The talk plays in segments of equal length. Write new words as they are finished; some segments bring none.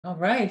All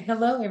right.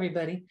 Hello,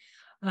 everybody.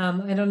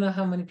 I don't know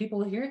how many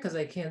people are here because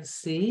I can't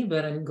see,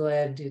 but I'm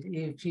glad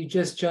if you're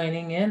just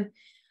joining in.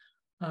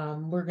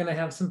 We're going to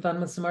have some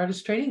fun with some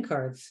artist trading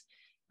cards.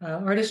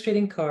 Artist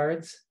trading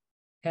cards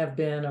have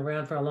been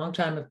around for a long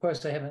time. Of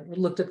course, I haven't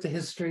looked up the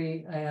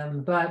history,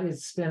 but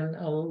it's been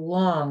a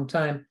long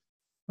time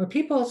where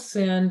people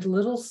send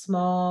little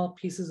small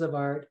pieces of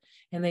art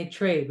and they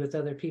trade with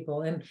other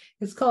people. And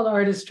it's called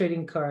artist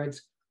trading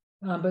cards.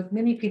 But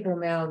many people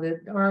now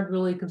that aren't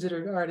really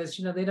considered artists,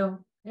 they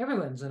don't,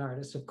 everyone's an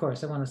artist, of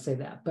course, I want to say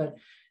that, but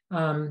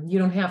you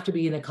don't have to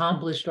be an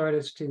accomplished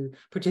artist to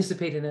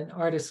participate in an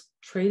artist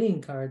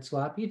trading card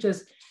swap. You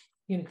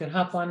can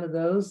hop onto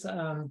those.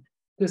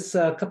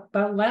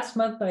 About last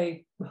month,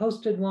 I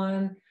hosted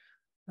one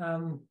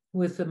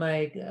with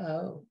my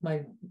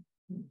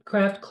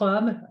craft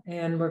club,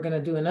 and we're going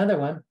to do another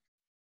one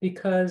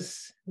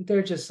because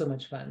they're just so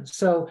much fun.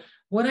 So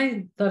what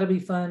I thought would be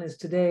fun is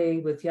today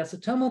with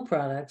Yasutomo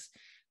products,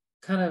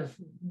 kind of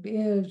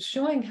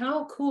showing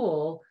how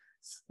cool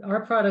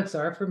our products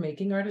are for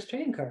making artist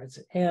trading cards.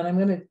 And I'm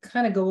going to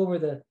kind of go over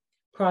the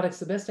products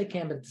the best I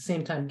can, but at the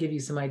same time, give you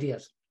some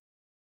ideas.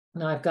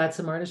 Now I've got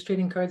some artist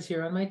trading cards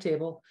here on my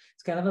table.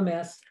 It's kind of a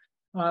mess.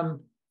 I'm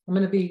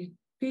going to be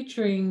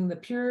featuring the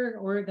pure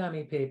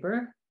origami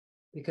paper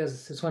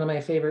because it's one of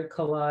my favorite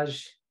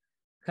collage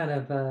kind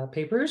of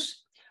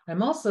papers.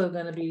 I'm also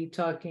going to be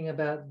talking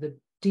about the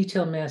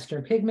Detail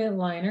Master Pigment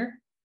liner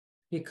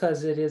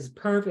because it is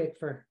perfect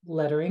for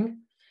lettering.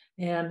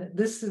 And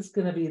this is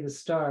going to be the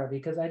star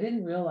because I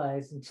didn't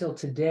realize until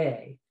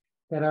today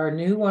that our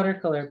new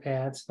watercolor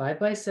pads, 5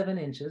 by 7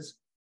 inches,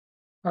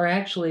 are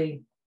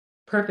actually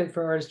perfect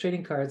for artist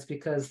trading cards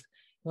because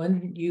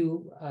when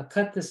you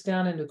cut this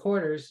down into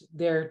quarters,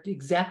 they're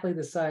exactly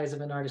the size of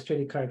an artist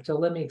trading card. So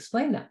let me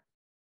explain that.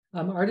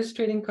 Artist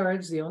trading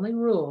cards, the only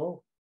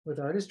rule with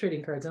artist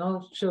trading cards, and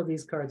I'll show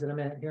these cards in a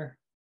minute here.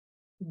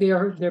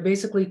 They're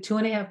basically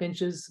 2.5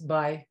 inches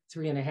by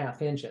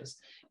 3.5 inches.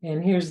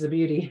 And here's the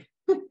beauty.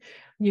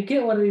 You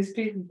get one of these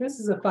pieces. This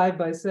is a 5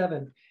 by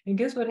 7. And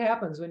guess what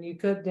happens when you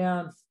cut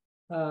down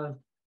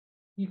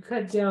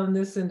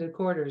this into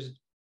quarters?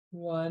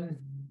 1,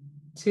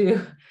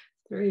 2,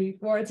 3,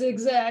 4. It's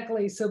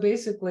exactly. So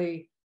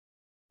basically,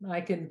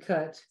 I can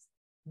cut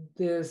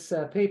this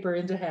paper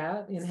in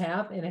half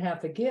and a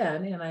half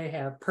again, and I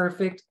have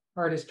perfect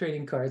artist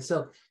trading cards.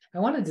 So I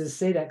wanted to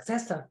say that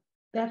because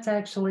that's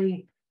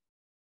actually,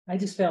 I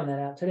just found that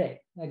out today.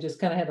 I just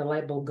kind of had the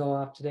light bulb go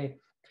off today.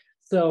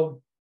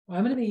 So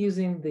I'm going to be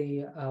using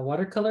the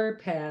watercolor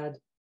pad.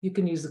 You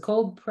can use the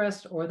cold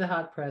pressed or the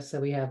hot press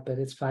that we have, but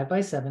it's 5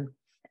 by 7.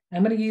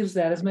 I'm going to use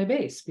that as my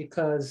base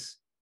because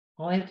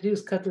all I have to do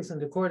is cut this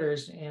into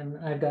quarters, and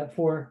I've got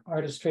 4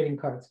 artist trading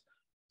cards.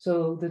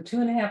 So the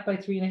 2.5 by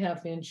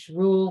 3.5 inch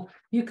rule,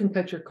 you can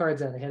cut your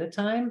cards out ahead of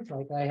time.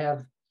 Like I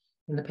have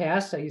in the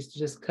past, I used to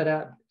just cut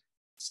out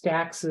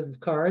stacks of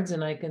cards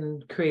and I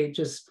can create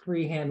just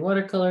freehand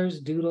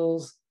watercolors,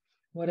 doodles,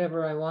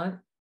 whatever I want.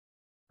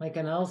 I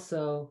can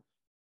also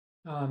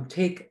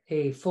take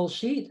a full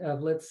sheet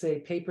of, let's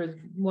say,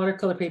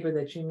 watercolor paper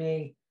that you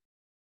may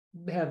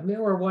have,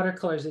 or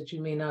watercolors that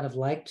you may not have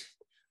liked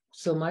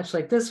so much.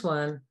 Like this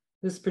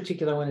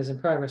particular one is in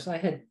progress. I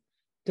had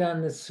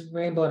done this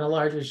rainbow on a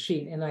larger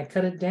sheet and I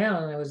cut it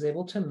down and I was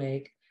able to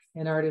make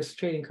an artist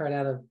trading card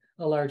out of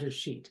a larger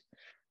sheet.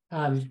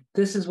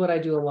 This is what I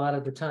do a lot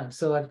of the time.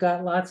 So I've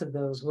got lots of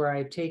those where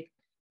I take,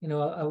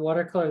 a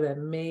watercolor that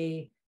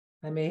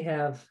I may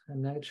have,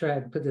 I'm not sure I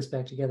can put this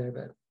back together,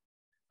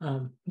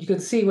 but you can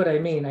see what I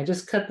mean. I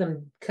just cut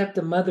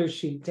the mother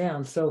sheet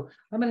down. So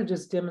I'm going to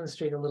just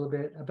demonstrate a little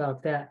bit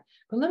about that.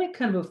 But let me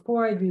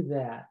before I do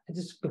that,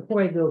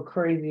 before I go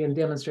crazy and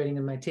demonstrating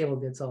and my table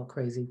gets all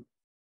crazy,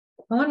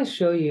 I want to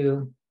show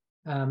you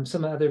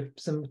some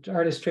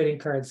artist trading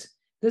cards.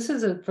 This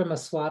is from a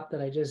swap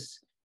that I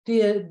just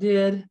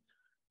did,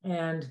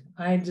 and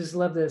I just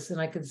love this. And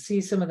I can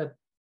see some of the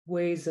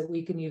ways that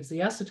we can use the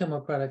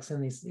Yasutomo products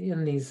in this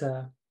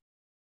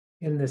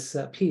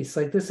piece.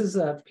 Like this is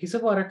a piece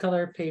of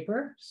watercolor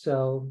paper,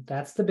 so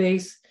that's the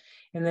base,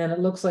 and then it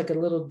looks like a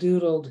little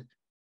doodled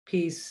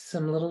piece,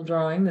 some little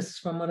drawing. This is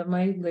from one of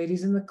my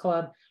ladies in the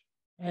club.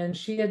 And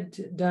she had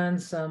done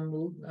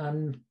some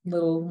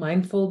little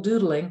mindful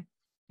doodling,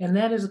 and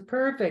that is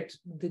perfect.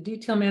 The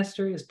Detail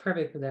Master is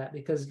perfect for that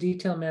because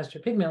Detail Master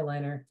Pigment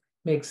Liner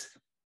makes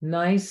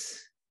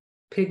nice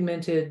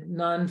pigmented,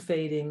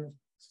 non-fading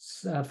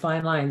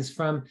fine lines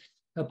from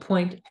a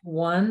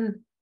 0.1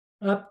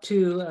 up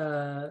to,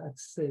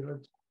 let's see,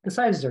 the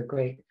sizes are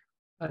great.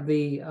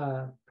 The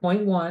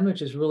 0.1,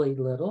 which is really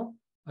little,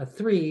 a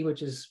 3,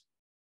 which is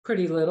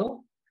pretty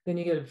little, then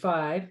you get a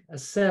 5, a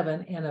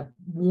 7, and a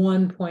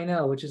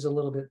 1.0, which is a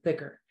little bit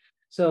thicker.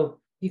 So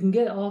you can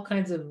get all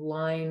kinds of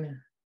line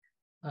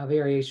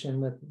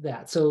variation with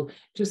that. So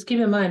just keep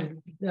in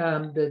mind,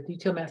 the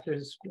Detail Master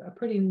is a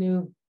pretty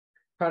new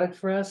product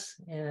for us,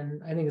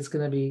 and I think it's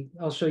going to be,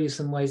 I'll show you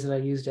some ways that I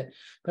used it.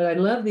 But I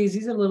love these.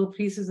 These are little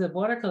pieces of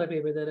watercolor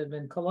paper that have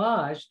been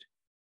collaged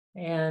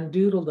and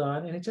doodled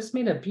on, and it just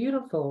made a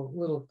beautiful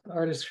little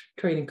artist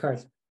trading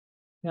card.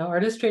 Now,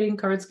 artist trading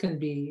cards can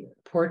be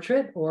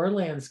portrait or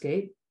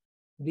landscape.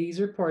 These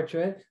are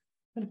portrait.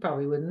 It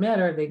probably wouldn't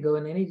matter. They go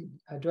in any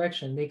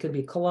direction. They could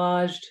be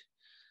collaged,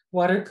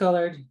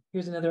 watercolored.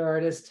 Here's another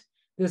artist.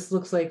 This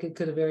looks like it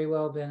could have very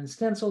well been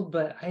stenciled,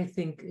 but I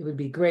think it would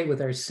be great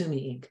with our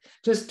Sumi ink.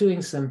 Just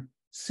doing some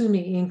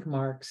Sumi ink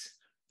marks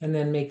and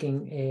then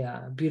making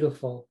a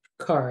beautiful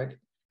card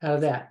out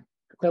of that.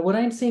 But what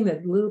I'm seeing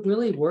that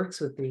really works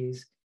with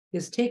these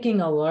is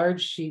taking a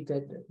large sheet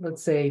that,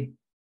 let's say,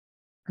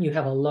 you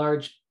have a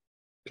large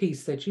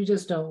piece that you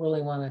just don't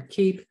really want to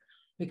keep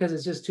because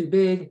it's just too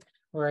big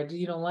or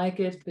you don't like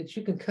it, but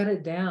you can cut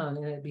it down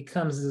and it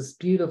becomes this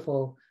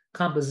beautiful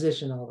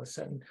composition all of a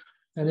sudden.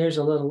 And there's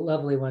a little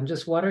lovely one,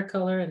 just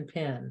watercolor and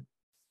pen.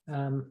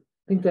 I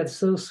think that's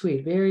so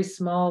sweet. Very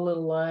small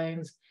little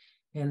lines,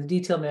 and the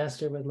Detail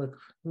Master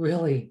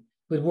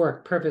would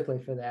work perfectly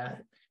for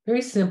that.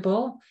 Very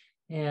simple.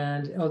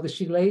 And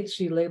she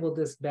labeled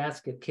this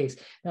basket case.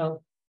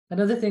 Now,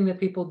 another thing that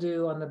people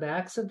do on the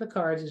backs of the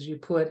cards is you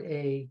put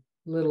a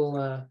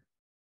little,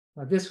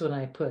 this one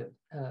I put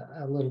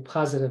a little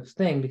positive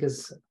thing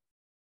because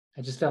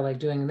I just felt like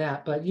doing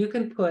that. But you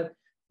can put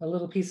a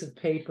little piece of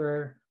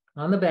paper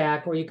on the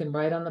back, or you can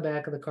write on the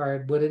back of the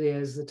card what it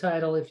is, the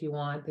title if you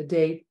want, the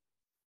date,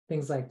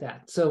 things like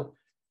that. So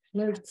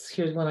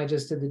here's one I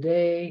just did, the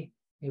day,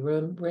 a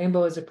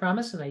rainbow is a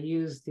promise, and I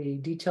used the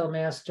Detail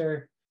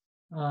Master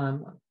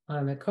on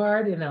the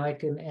card, and now I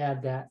can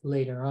add that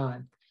later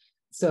on.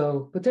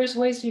 So, but there's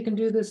ways you can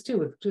do this too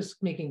with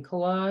just making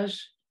collage,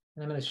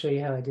 and I'm going to show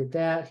you how I did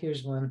that.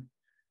 Here's one.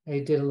 I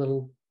did a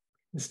little,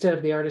 instead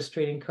of the artist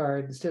trading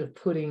card, instead of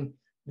putting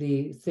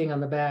the thing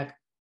on the back,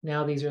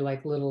 now these are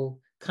like little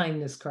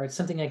kindness cards,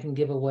 something I can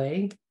give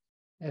away.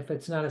 If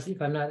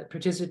I'm not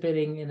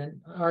participating in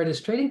an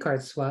artist trading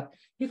card swap,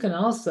 you can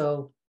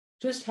also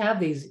just have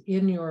these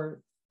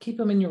keep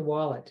them in your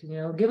wallet,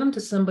 give them to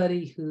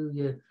somebody who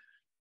you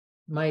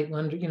might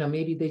wonder,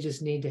 maybe they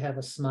just need to have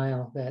a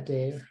smile that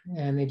day,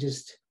 and they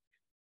just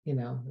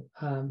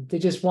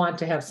want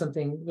to have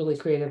something really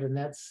creative, and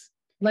that's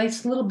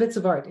nice little bits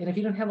of art. And if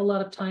you don't have a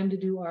lot of time to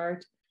do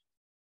art,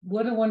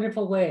 what a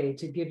wonderful way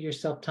to give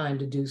yourself time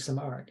to do some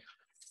art.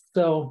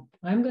 So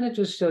I'm going to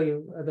just show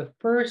you the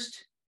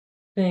first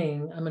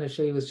thing I'm going to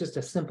show you is just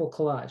a simple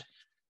collage.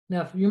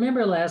 Now, if you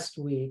remember last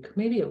week,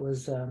 maybe it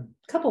was a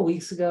couple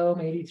weeks ago,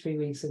 maybe 3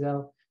 weeks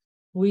ago,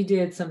 we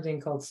did something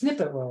called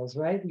snippet rolls,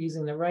 right?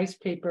 Using the rice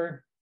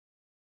paper,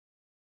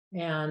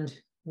 and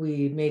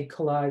we made a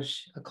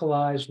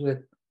collage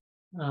with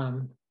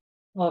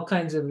all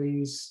kinds of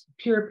these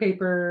pure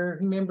paper.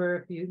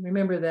 If you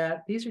remember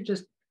that,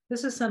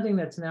 this is something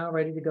that's now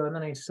ready to go, and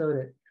then I sewed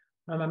it.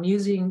 I'm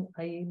using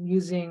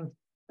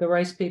the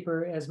rice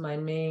paper as my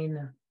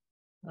main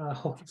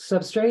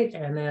substrate,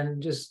 and then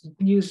just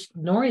use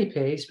Nori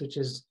paste, which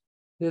is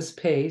this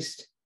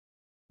paste,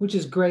 which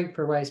is great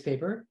for rice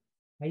paper.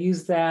 I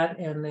used that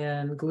and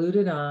then glued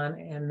it on,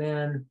 and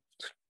then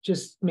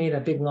just made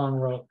a big long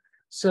roll.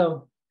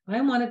 So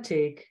I want to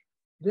take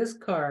this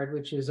card,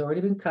 which has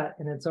already been cut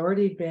and it's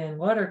already been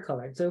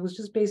watercolored. So it was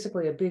just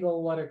basically a big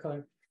old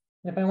watercolor.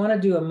 If I want to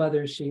do a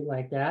mother sheet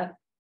like that,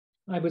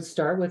 I would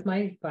start with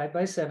my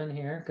 5x7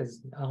 here,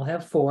 because I'll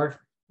have 4,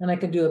 and I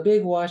can do a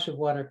big wash of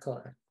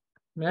watercolor.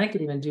 I mean, I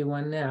could even do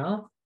one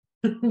now.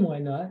 Why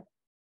not?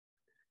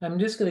 I'm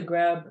just going to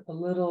grab a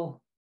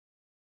little,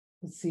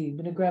 let's see, I'm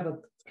going to grab a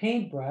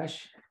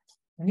paintbrush.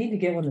 I need to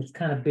get one that's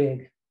kind of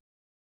big.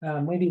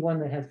 Maybe one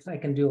that I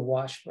can do a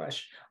wash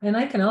brush. And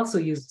I can also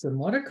use some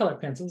watercolor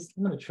pencils.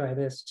 I'm going to try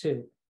this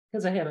too,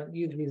 because I haven't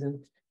used these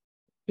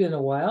in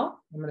a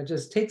while. I'm going to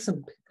just take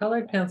some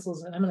colored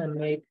pencils, and I'm going to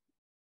make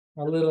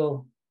a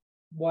little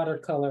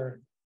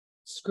watercolor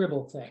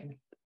scribble thing.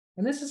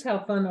 And this is how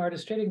fun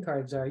artist trading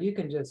cards are. You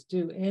can just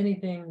do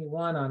anything you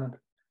want on them.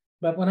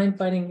 But what I'm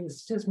finding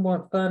is just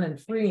more fun and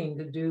freeing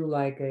to do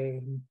like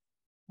a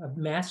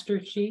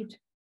master sheet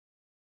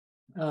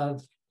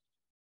of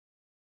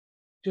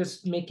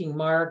just making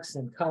marks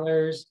and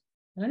colors.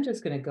 And I'm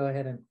just going to go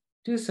ahead and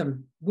do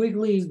some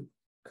wiggly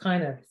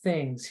kind of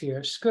things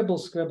here.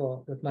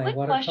 Scribble with my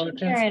watercolor question,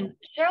 pencil. Karen.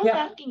 Cheryl's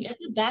asking, is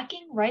the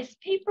backing rice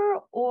paper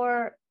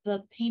or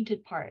the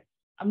painted part?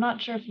 I'm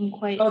not sure if I'm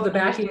quite. Oh, the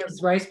backing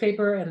is rice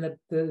paper, and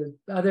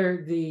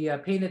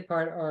the painted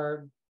part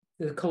are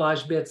the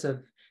collage bits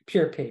of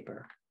pure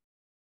paper.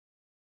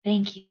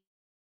 Thank you.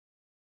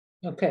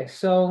 Okay,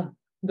 so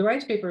the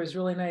rice paper is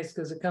really nice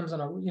because it comes on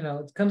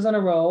a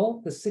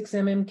roll, the 6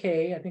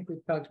 mmK. I think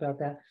we've talked about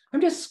that.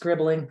 I'm just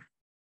scribbling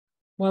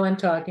while I'm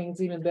talking.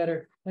 It's even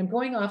better. I'm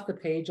going off the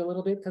page a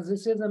little bit because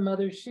this is a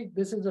mother sheet.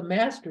 This is a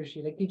master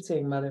sheet. I keep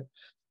saying mother.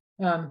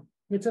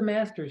 It's a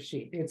master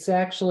sheet. It's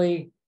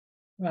actually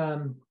I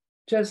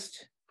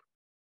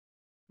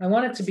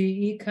want it to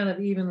be kind of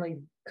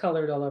evenly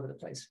colored all over the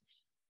place.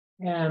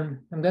 And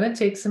I'm going to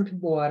take some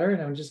water,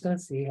 and I'm just going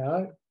to see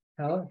how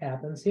it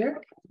happens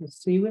here.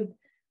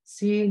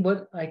 See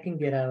what I can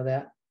get out of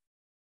that.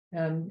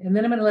 And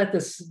then I'm going to let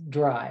this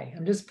dry.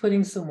 I'm just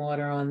putting some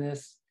water on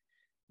this.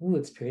 Ooh,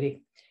 it's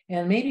pretty.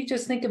 And maybe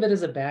just think of it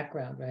as a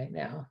background right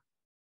now.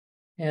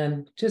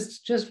 And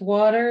just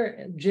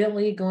water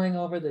gently going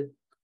over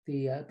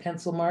the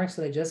pencil marks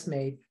that I just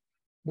made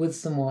with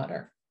some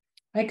water.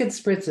 I could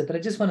spritz it, but I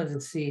just wanted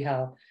to see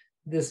how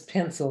this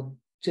pencil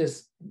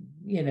just,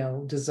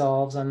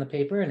 dissolves on the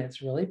paper, and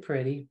it's really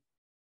pretty.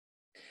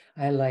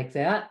 I like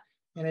that.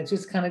 And it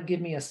just kind of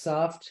give me a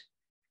soft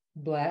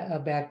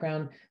black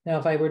background. Now,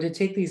 if I were to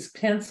take these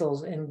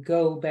pencils and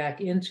go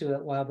back into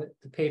it while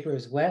the paper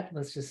is wet,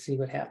 let's just see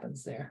what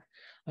happens there.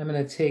 I'm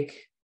going to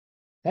take,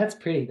 that's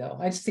pretty though.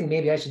 I just think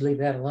maybe I should leave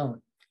that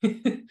alone.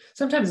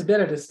 Sometimes it's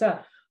better to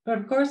stop. But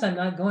of course, I'm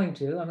not going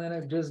to. I'm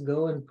going to just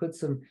go and put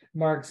some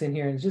marks in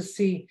here and just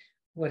see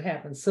what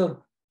happens.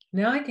 So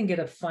now I can get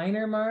a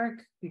finer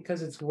mark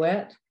because it's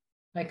wet.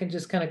 I can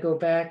just kind of go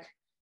back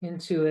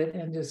into it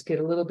and just get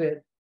a little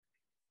bit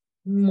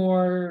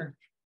more,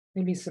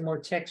 maybe some more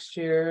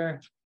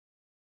texture.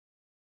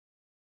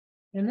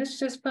 And it's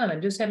just fun.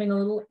 I'm just having a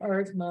little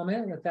art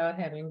moment without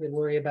having to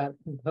worry about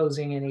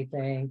composing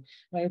anything.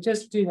 I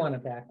just do want a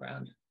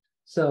background.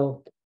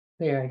 So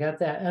there, I got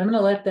that. And I'm going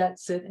to let that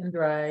sit and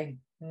dry.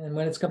 And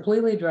when it's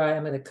completely dry,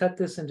 I'm going to cut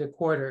this into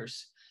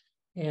quarters.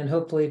 And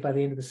hopefully by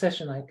the end of the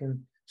session, I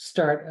can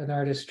start an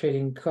artist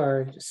trading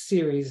card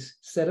series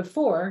set of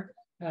 4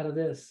 out of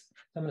this.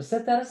 So I'm going to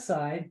set that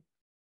aside.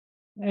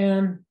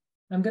 And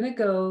I'm going to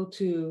go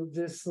to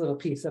this little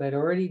piece that I'd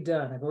already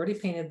done. I've already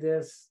painted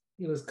this.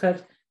 It was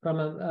cut from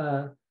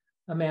a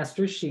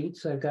master sheet.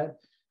 So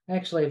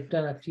I've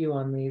done a few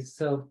on these.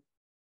 So,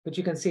 but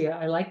you can see,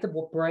 I like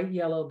the bright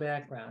yellow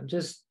background,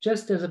 just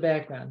as a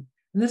background.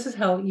 And this is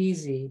how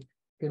easy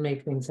you can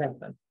make things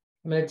happen.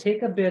 I'm going to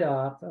take a bit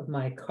off of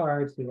my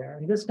card here.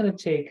 I'm just going to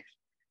take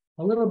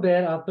a little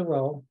bit off the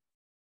roll.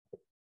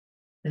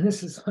 And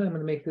this is why I'm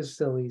going to make this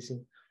so easy.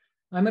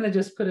 I'm going to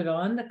just put it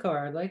on the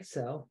card like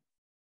so.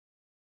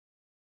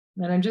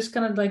 And I'm just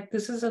going to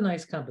this is a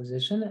nice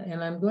composition.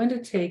 And I'm going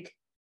to take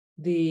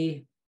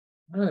I'm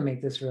going to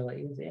make this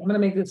really easy. I'm going to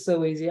make this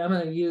so easy. I'm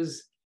going to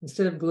use,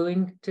 instead of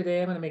gluing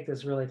today, I'm going to make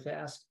this really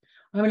fast.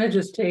 I'm going to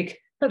just take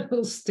a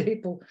little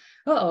staple.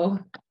 Uh-oh,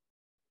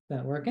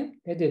 not working.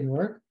 It didn't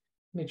work.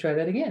 Let me try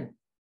that again.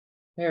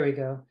 There we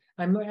go.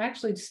 I'm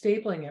actually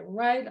stapling it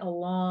right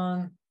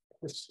along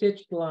the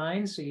stitched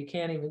line, so you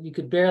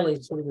could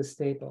barely see the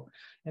staple.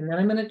 And then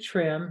I'm going to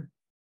trim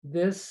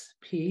this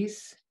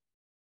piece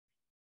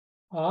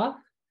off.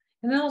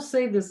 And then I'll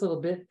save this little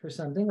bit for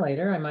something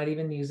later. I might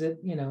even use it,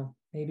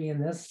 maybe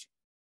in this.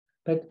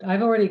 But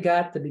I've already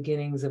got the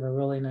beginnings of a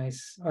really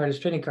nice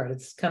artist trading card.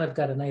 It's kind of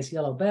got a nice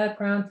yellow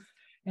background.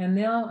 And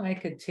now I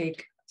could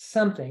take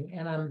something,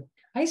 and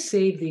I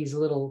save these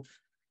little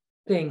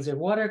things. They're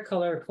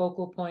watercolor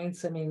focal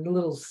points. I mean,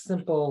 little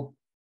simple,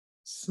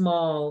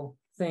 small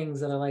things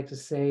that I like to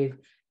save.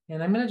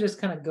 And I'm going to just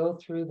kind of go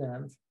through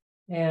them.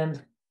 And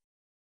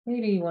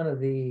maybe one of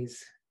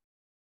these.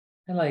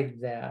 I like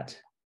that.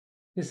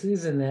 This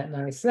isn't that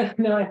nice.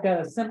 No, I've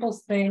got a simple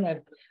thing.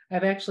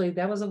 I've actually,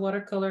 that was a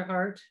watercolor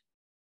heart.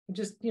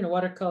 Just,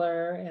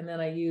 watercolor. And then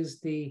I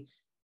used the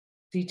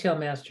Detail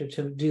Master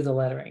to do the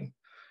lettering.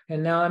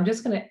 And now I'm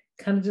just going to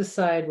kind of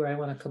decide where I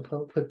want to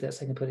put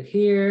this. I can put it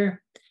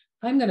here.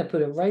 I'm going to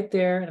put it right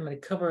there. And I'm going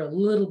to cover a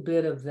little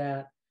bit of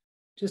that.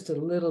 Just a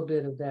little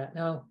bit of that.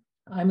 Now,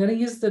 I'm going to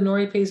use the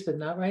Nori paste, but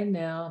not right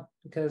now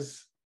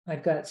because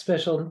I've got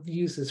special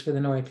uses for the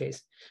Nori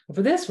paste. But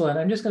for this one,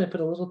 I'm just going to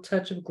put a little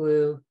touch of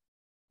glue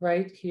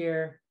right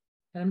here.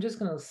 And I'm just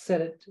going to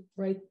set it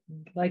right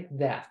like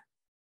that.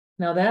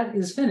 Now that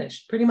is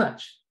finished pretty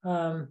much.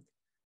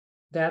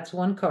 That's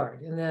one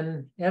card. And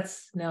then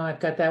now I've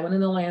got that one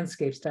in the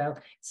landscape style.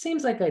 It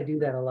seems like I do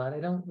that a lot. I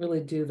don't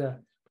really do the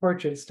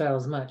portrait style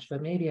as much,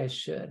 but maybe I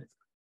should.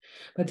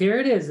 But there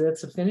it is.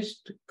 That's a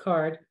finished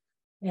card.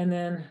 And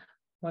then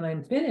when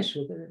I'm finished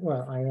with it,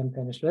 well, I am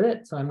finished with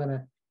it. So I'm going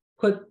to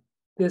put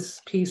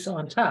this piece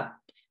on top.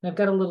 And I've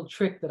got a little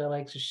trick that I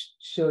like to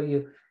show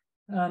you.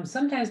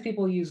 Sometimes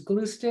people use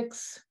glue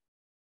sticks,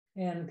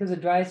 and because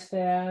it dries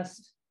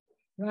fast.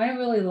 I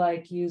really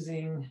like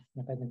using,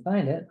 if I can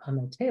find it on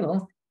my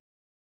table,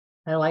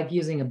 I like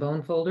using a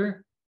bone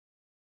folder.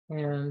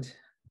 And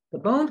the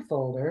bone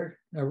folder,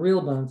 a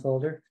real bone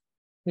folder,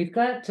 we've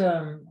got,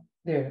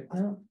 there,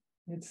 no,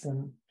 it's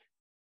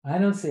I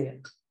don't see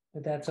it,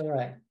 but that's all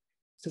right.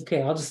 It's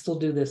okay, I'll just still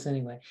do this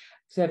anyway.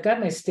 So I've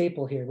got my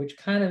staple here, which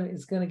kind of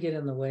is going to get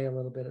in the way a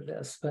little bit of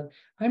this, but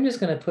I'm just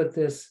going to put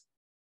this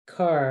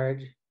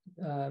card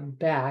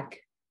back,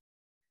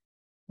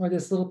 or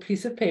this little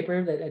piece of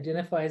paper that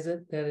identifies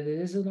it, that it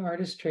is an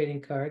artist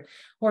trading card.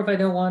 Or if I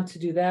don't want to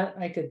do that,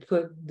 I could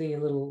put the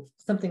little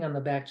something on the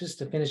back just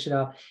to finish it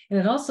off. And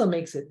it also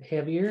makes it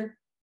heavier,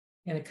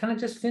 and it kind of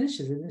just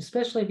finishes it,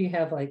 especially if you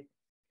have like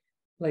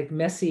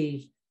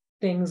messy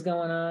things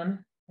going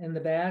on in the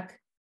back.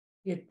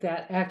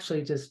 That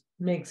actually just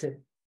makes it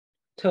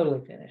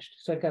totally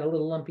finished. So I've got a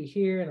little lumpy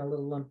here and a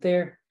little lump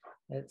there.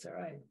 That's all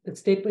right.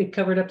 It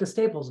covered up the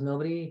staples.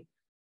 Nobody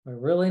will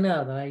really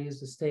know that I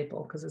used a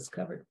staple because it's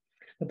covered.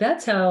 But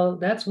that's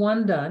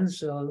one done.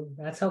 So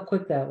that's how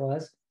quick that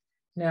was.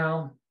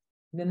 Now,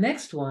 the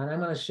next one, I'm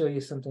going to show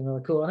you something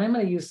really cool. And I'm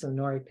going to use some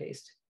Nori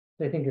paste.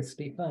 I think it's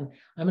be fun.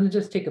 I'm going to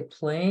just take a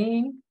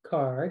plain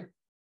card,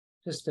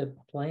 just a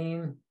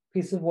plain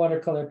piece of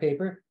watercolor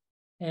paper,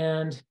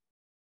 and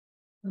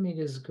let me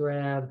just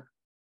grab,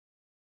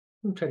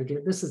 I'm trying to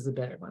get, this is the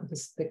better one,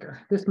 this is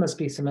thicker. This must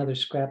be some other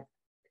scrap.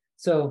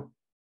 So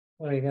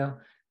there you go.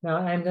 Now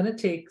I'm going to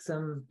take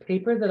some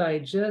paper that I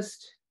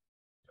just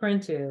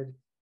printed.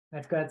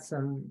 I've got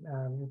some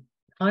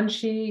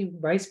Hanshi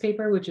rice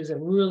paper, which is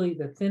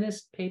the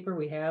thinnest paper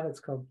we have. It's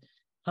called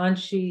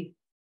Hanshi.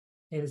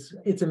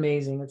 It's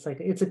amazing. It's like,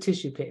 it's a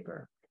tissue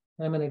paper.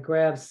 And I'm going to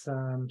grab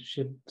some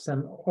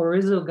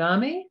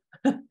Origami.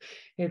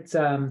 It's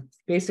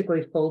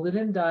basically folded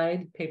and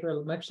dyed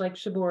paper, much like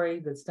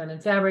shibori, that's done in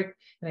fabric.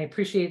 And I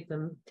appreciate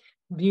the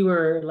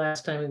viewer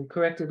last time who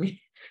corrected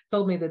me,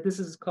 told me that this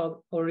is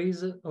called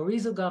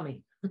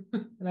Origami.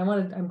 And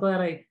I'm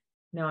glad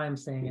now I'm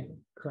saying it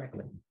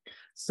correctly.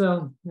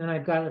 So then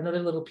I've got another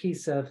little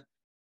piece of,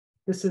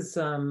 this is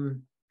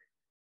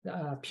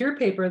pure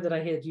paper that I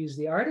had used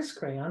the artist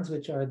crayons,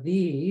 which are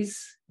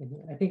these.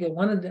 I think in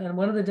one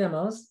of the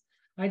demos,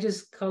 I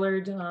just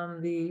colored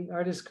on the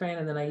artist crayon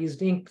and then I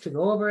used ink to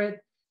go over it.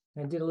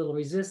 I did a little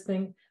resist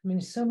thing. I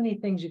mean, so many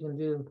things you can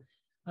do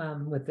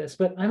with this,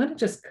 but I'm going to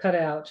just cut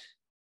out,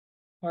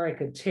 or I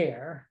could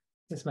tear.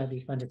 This might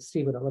be fun to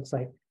see what it looks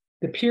like.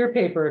 The pure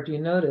paper, if you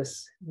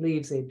notice,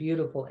 leaves a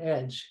beautiful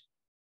edge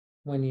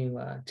when you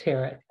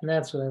tear it. And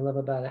that's what I love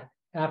about it.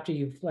 After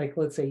you've, like,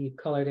 let's say you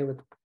colored it with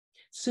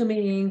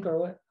sumi ink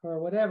or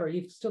whatever,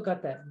 you've still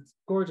got that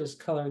gorgeous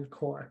colored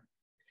core.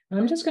 And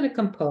I'm just going to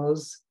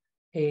compose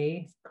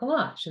a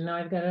collage. And now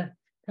I've got to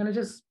kind of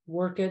just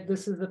work it.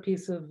 This is a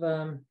piece of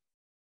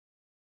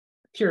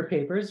pure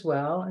paper as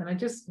well.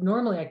 And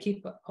normally I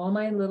keep all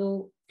my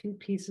little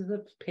pieces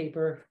of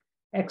paper,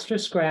 extra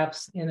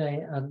scraps in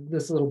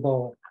this little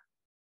bowl.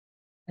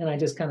 And I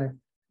just kind of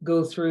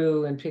go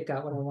through and pick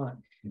out what I want.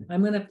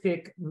 I'm going to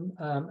pick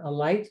a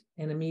light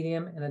and a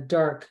medium and a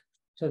dark.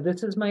 So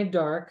this is my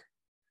dark.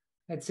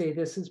 I'd say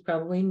this is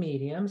probably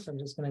medium. So I'm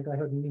just going to go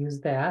ahead and use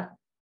that.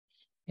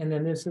 And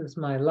then this is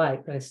my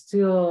light, but I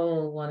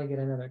still want to get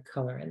another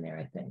color in there,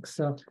 I think.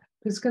 So I'm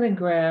just going to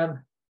grab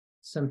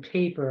some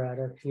paper out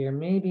of here.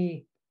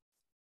 Maybe,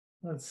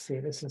 let's see,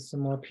 this is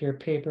some more pure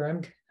paper.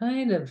 I'm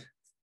kind of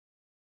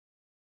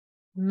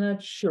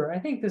not sure. I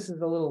think this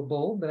is a little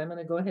bold, but I'm going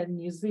to go ahead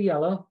and use the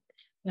yellow.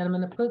 And I'm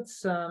going to put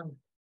some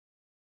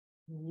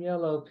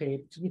yellow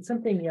paper, get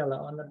something yellow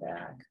on the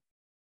back.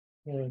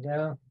 There we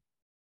go.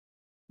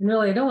 And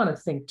really, I don't want to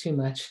think too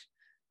much,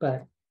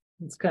 but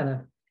it's kind of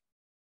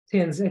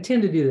I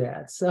tend to do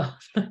that. So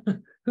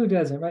who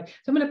doesn't, right?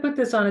 So I'm going to put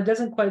this on. It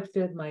doesn't quite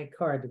fit my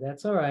card, but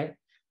that's all right.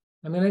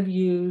 I'm going to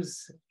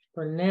use,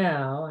 for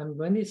now, I'm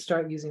going to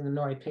start using the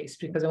Nori paste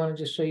because I want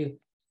to just show you.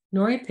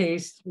 Nori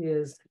paste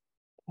is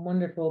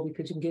wonderful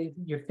because you can get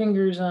your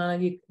fingers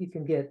on it. You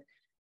can get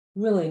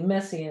really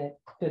messy in it,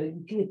 but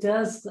it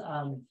does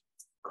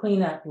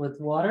clean up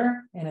with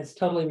water and it's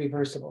totally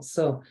reversible.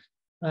 So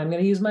I'm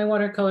going to use my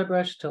watercolor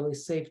brush, totally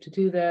safe to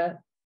do that.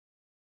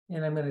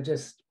 And I'm going to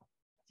just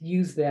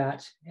use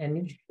that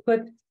and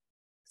put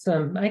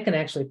some, I can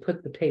actually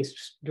put the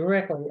paste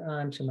directly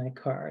onto my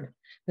card.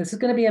 This is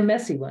going to be a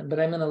messy one, but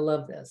I'm going to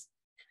love this.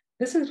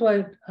 This is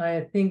what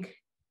I think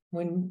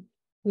when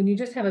you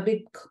just have a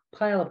big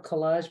pile of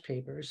collage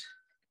papers,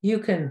 you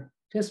can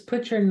just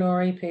put your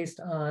Nori paste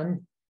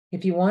on.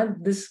 If you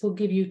want, this will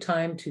give you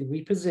time to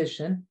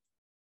reposition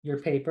your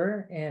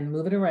paper and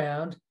move it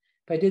around.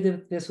 If I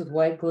did this with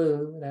white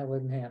glue, that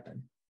wouldn't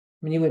happen. I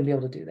mean, you wouldn't be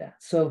able to do that.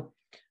 So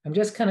I'm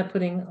just kind of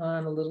putting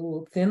on a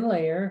little thin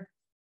layer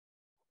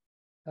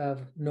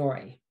of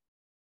Nori.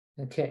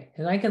 Okay,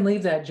 and I can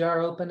leave that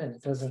jar open and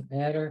it doesn't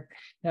matter.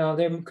 Now,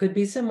 there could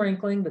be some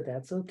wrinkling, but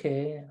that's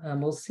okay.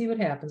 We'll see what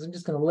happens. I'm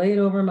just going to lay it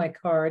over my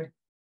card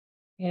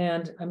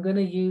and I'm going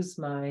to use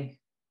my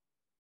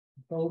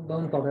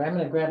bone folder. I'm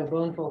going to grab a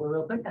bone folder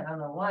real quick. I don't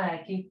know why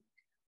I keep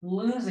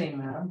losing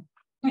them.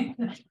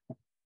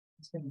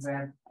 Just going to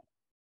grab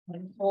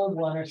an old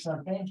one or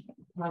something.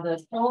 Now, the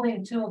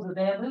folding tool, the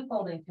bamboo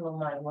folding tool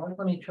might work.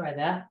 Let me try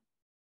that.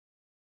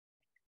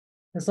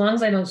 As long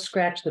as I don't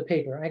scratch the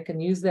paper, I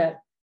can use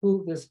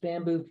this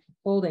bamboo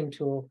folding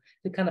tool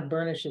to kind of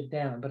burnish it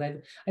down, but I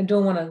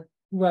don't want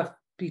to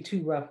be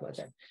too rough with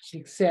it.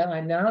 Except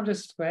I now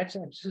just scratch,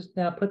 I just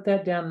now put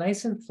that down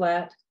nice and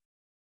flat.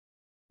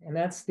 And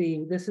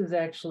this is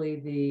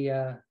actually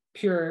the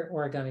pure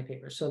origami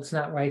paper. So it's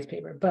not rice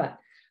paper, but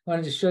I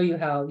wanted to show you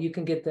how you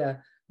can get the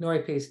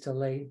Nori paste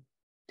to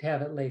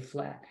have it lay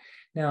flat.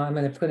 Now I'm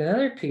going to put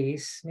another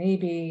piece,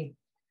 maybe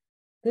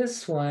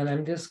this one.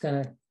 I'm just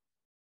going to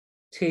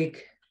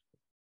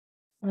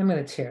I'm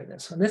going to tear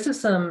this one. This is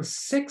some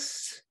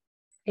 6H,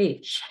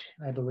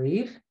 I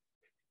believe.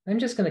 I'm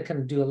just going to kind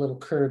of do a little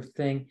curved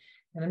thing.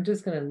 And I'm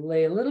just going to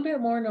lay a little bit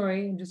more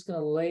Nori. I'm just going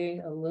to lay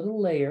a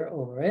little layer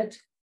over it.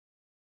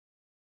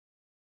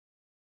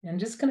 And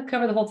just going to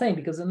cover the whole thing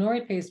because the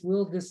Nori paste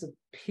will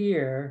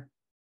disappear.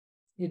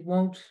 It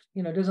won't,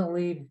 it doesn't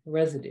leave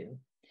residue.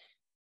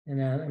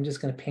 And I'm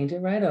just going to paint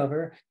it right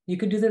over. You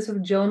could do this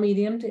with gel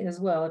medium as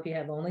well if you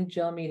have only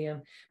gel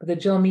medium, but the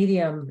gel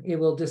medium, it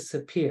will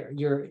disappear.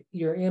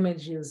 Your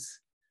image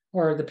is,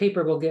 or the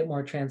paper will get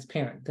more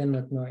transparent than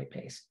with Nori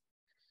paste.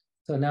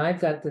 So now I've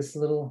got this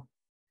little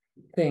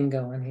thing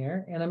going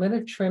here, and I'm going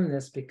to trim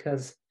this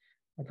because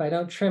if I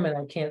don't trim it,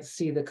 I can't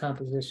see the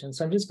composition.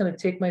 So I'm just going to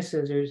take my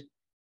scissors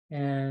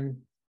and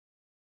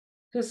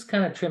just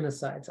kind of trim the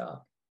sides off.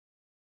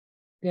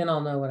 Then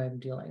I'll know what I'm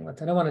dealing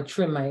with. I don't want to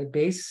trim my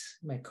base,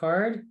 my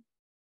card,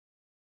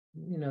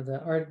 you know,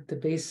 the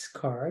base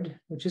card,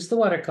 which is the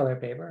watercolor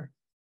paper.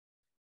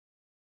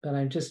 But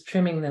I'm just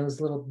trimming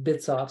those little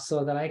bits off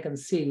so that I can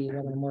see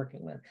what I'm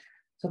working with.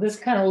 So this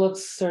kind of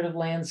looks sort of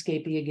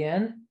landscapey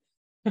again.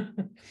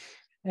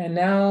 And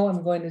now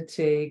I'm going to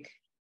take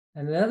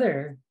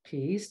another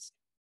piece.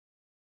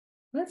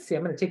 Let's see,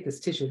 I'm going to take this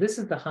tissue. This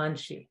is the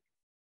Hanshi.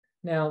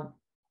 Now,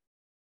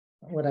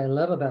 what I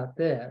love about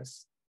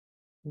this,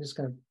 I'm just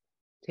going to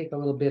take a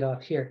little bit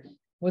off here.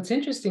 What's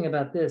interesting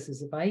about this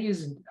is if I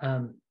use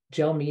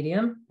gel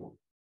medium,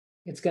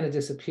 it's going to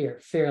disappear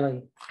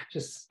fairly.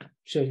 Just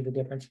show you the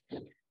difference.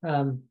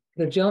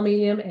 The gel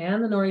medium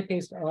and the Nori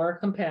paste are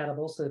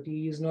compatible. So if you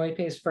use Nori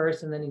paste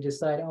first and then you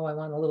decide, oh, I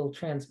want a little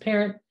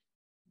transparent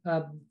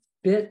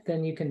bit,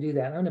 then you can do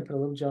that. I'm going to put a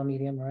little gel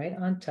medium right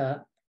on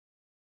top.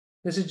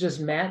 This is just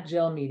matte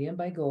gel medium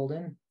by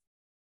Golden.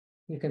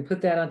 You can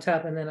put that on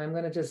top, and then I'm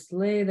going to just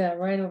lay that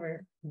right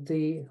over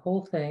the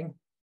whole thing.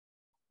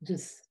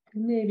 Just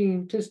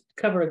maybe just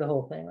cover the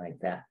whole thing like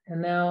that.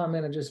 And now I'm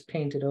going to just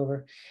paint it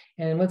over.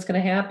 And what's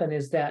going to happen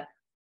is that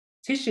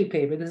tissue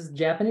paper, this is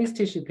Japanese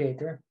tissue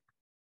paper,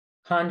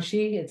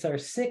 Hanshi, it's our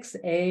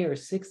 6A or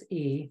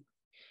 6E.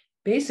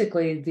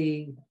 Basically,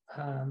 the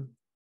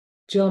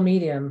gel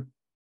medium,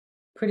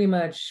 pretty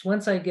much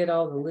once I get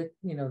all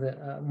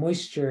the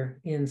moisture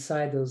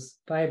inside those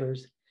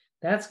fibers,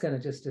 that's going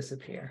to just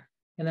disappear.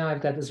 And now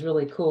I've got this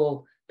really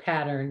cool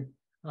pattern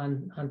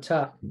on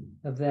top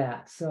of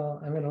that. So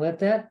I'm going to let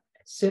that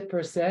sit for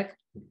a sec.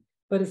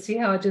 But see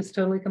how it's just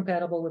totally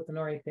compatible with the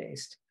Nori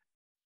paste.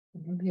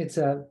 It's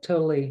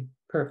totally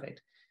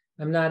perfect.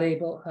 I'm not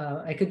able,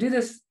 I could do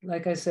this,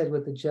 like I said,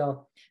 with the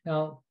gel.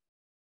 Now,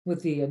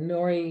 with the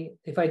Nori,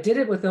 if I did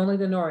it with only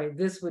the Nori,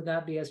 this would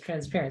not be as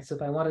transparent. So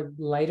if I wanted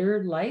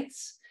lighter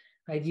lights,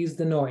 I'd use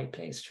the Nori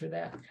paste for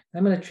that.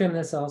 I'm going to trim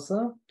this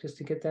also, just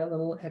to get that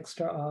little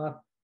extra off.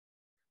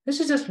 This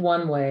is just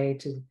one way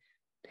to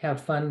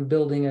have fun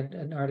building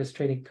an artist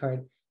trading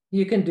card.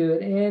 You can do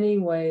it any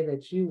way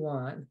that you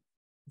want.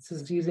 This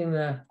is using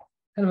the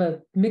kind of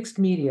a mixed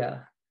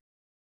media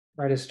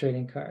artist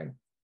trading card.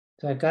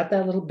 So I've got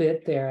that little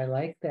bit there. I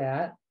like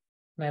that.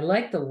 And I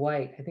like the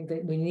white. I think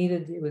that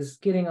it was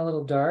getting a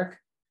little dark.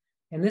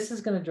 And this is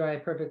going to dry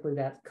perfectly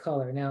that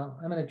color. Now,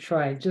 I'm going to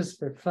try just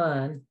for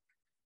fun.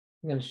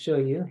 I'm going to show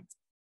you.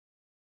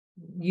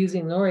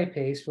 Using Nori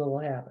paste, what will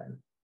happen?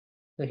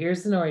 So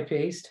here's the Nori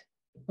paste.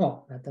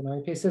 Oh, not the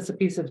Nori paste. That's a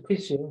piece of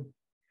tissue.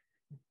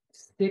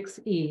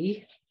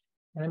 6E.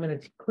 And I'm going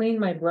to clean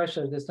my brush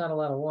so there's not a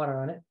lot of water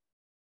on it.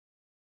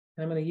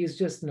 And I'm going to use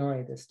just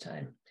Nori this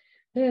time.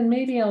 Then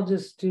maybe I'll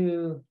just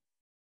do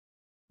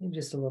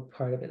just a little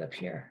part of it up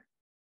here.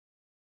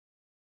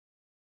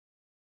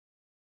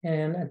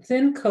 And a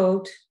thin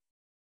coat,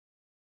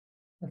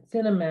 a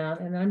thin amount,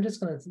 and I'm just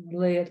going to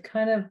lay it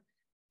kind of,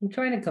 I'm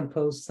trying to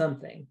compose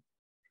something.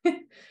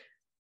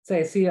 So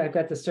I see I've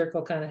got the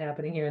circle kind of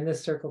happening here and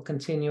this circle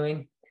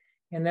continuing.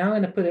 And now I'm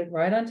going to put it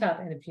right on top.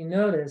 And if you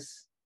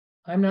notice,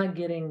 I'm not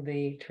getting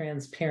the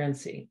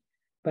transparency,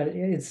 but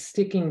it's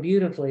sticking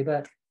beautifully,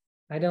 but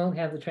I don't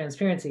have the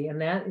transparency.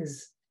 And that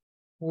is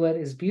what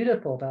is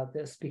beautiful about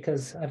this,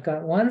 because I've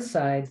got one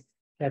side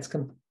that's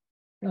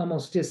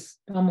almost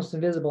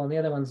invisible and the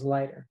other one's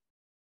lighter.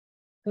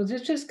 So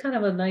it's just kind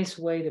of a nice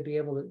way to be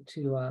able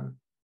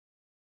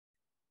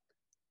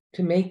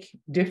to make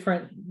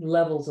different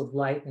levels of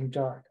light and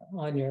dark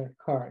on your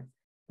card.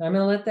 Now I'm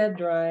going to let that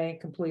dry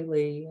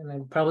completely, and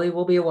it probably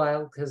will be a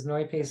while because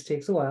Nori paste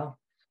takes a while.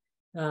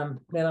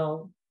 Then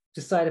I'll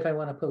decide if I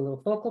want to put a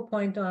little focal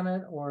point on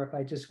it or if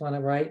I just want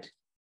to write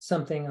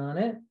something on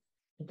it.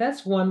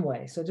 That's one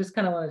way. So just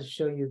kind of wanted to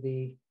show you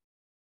the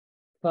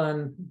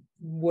fun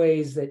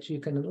ways that you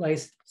can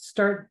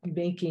start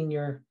making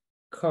your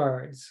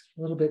cards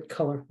a little bit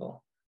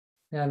colorful.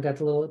 Now I've got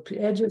the little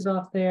edges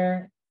off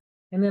there.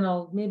 And then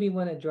maybe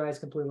when it dries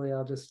completely,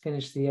 I'll just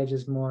finish the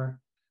edges more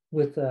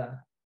with,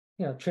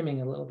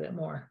 trimming a little bit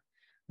more.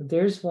 But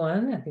there's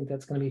one. I think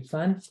that's going to be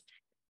fun.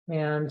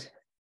 And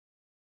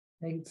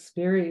it's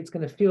going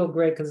to feel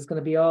great because it's going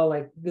to be all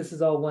like, this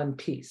is all one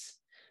piece.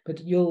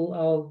 But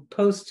I'll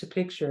post a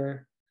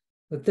picture,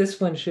 but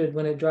this one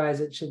when it dries,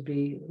 it should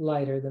be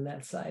lighter than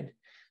that side.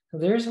 So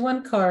there's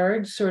one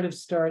card sort of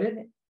started.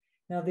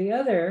 Now the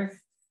other,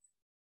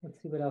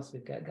 let's see what else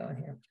we've got going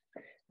here.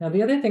 Now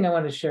the other thing I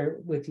want to share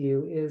with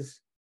you is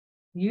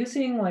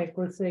using, like,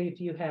 let's say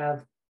if you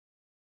have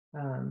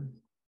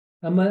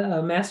a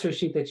master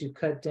sheet that you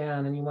cut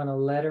down and you want a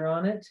letter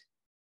on it.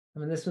 I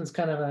mean, this one's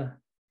kind of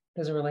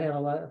doesn't really have a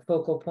lot of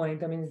focal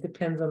point. I mean, it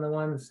depends on the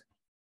ones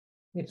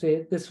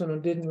this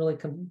one didn't really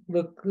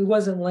look, it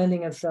wasn't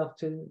lending itself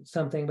to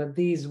something, but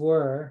these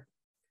were.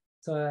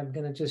 So I'm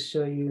going to just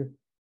show you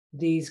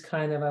these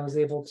kind of, I was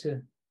able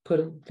to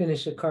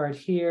finish a card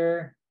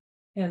here.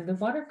 And the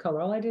watercolor,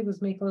 all I did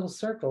was make little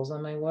circles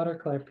on my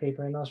watercolor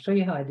paper, and I'll show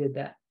you how I did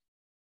that.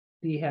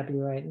 Be happy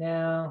right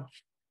now.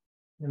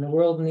 And the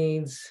world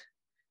needs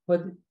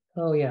what,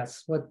 oh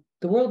yes, what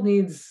the world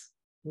needs,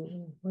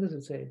 what does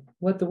it say?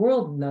 What the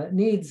world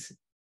needs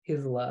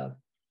is love,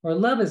 or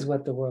love is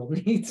what the world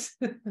needs.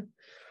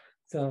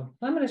 So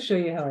I'm going to show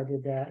you how I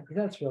did that,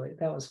 because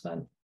that was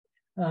fun.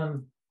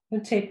 I'm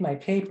going to take my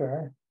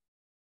paper,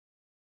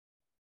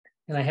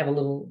 and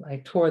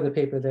I tore the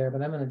paper there,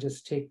 but I'm going to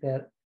just take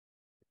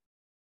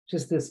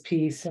just this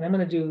piece, and I'm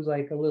going to do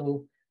like a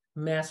little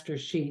master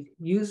sheet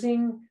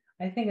using,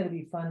 I think it'll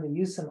be fun to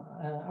use some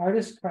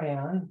artist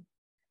crayon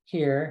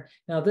here.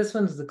 Now this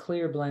one's the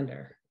clear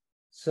blender,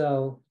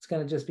 so it's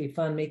going to just be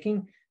fun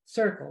making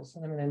circles.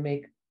 And I'm going to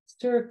make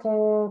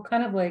circle,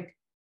 kind of like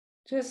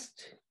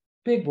just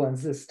big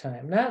ones this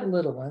time, not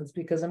little ones,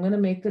 because I'm going to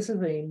make this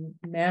as a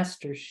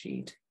master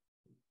sheet.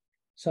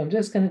 So I'm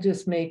just going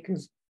to make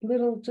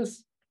little,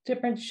 just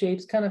different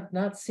shapes, kind of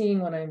not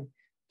seeing what I'm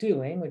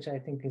doing, which I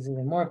think is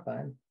even more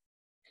fun.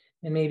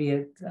 And maybe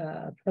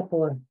a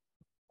couple of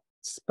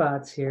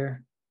spots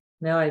here.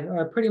 Now I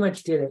pretty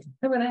much did it.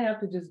 I'm going to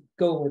have to just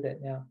go with it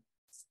now.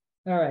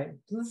 All right,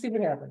 let's see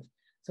what happens.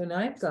 So now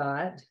I've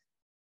got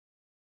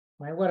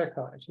my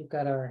watercolors. We've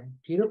got our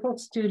beautiful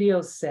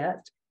studio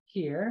set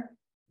here.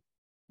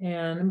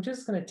 And I'm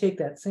just going to take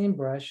that same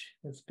brush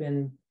that's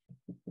been,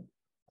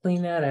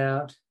 clean that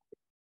out.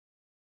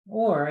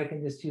 Or I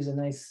can just use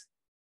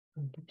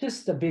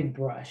just a big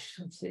brush.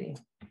 Let's see.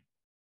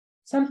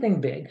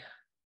 Something big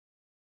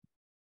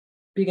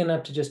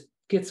enough to just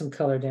get some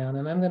color down.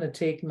 And I'm going to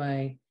take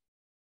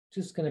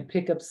just going to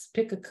pick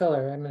a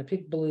color. I'm going to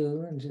pick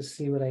blue and just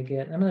see what I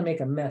get. I'm going to make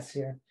a mess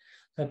here.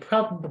 I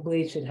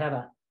probably should have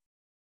a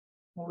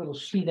little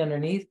sheet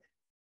underneath,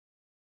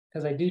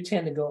 because I do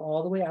tend to go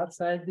all the way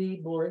outside the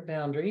board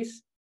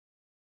boundaries.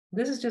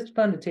 This is just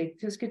fun to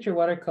just get your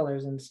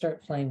watercolors and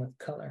start playing with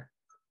color.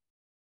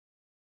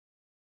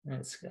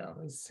 Let's go,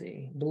 let's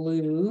see,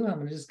 blue.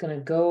 I'm just going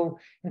to go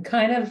and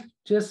kind of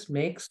just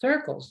make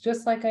circles,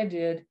 just like I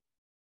did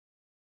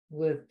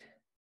with,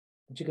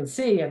 but you can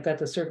see I've got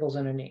the circles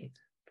underneath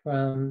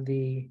from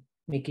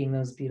making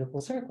those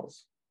beautiful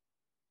circles.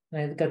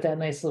 And I've got that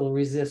nice little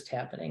resist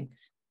happening.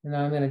 And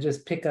now I'm going to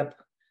just pick up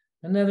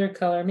another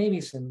color, maybe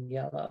some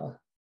yellow.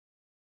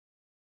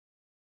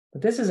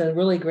 But this is a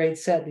really great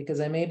set because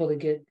I'm able to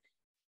get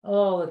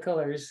all the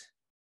colors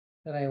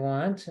that I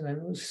want, and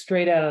I'm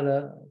straight out of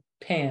the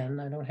pan.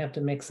 I don't have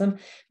to mix them.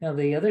 Now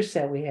the other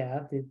set we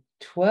have, the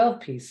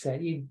 12-piece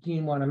set, you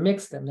want to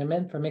mix them. They're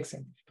meant for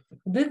mixing.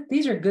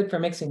 These are good for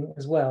mixing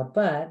as well,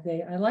 but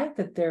I like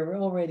that they're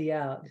already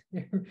out.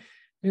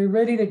 They're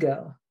ready to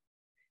go.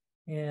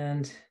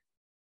 And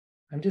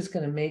I'm just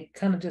going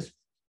to just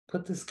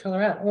put this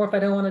color out. Or if I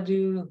don't want to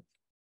do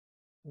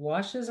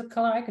washes of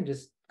color, I can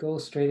just go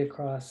straight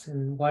across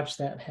and watch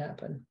that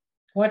happen.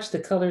 Watch the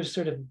colors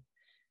sort of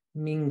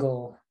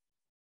mingle.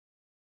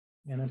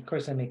 And of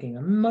course, I'm making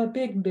a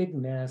big, big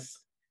mess.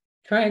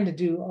 Trying to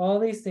do all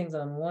these things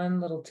on one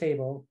little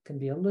table can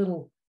be a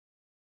little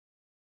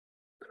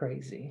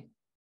crazy.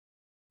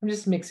 I'm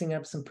just mixing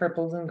up some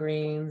purples and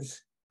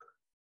greens.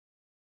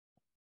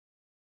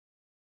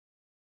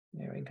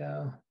 There we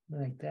go,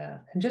 like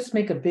that. And just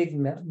make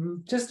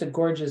just a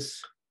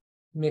gorgeous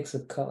mix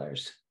of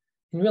colors.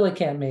 You really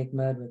can't make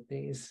mud with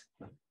these.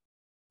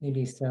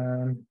 Maybe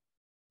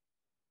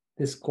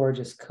this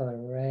gorgeous color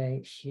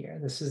right here.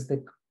 This is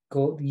the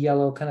gold,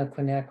 yellow, kind of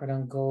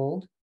quinacridone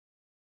gold.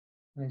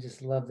 I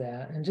just love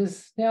that. And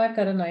just now I've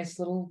got a nice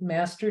little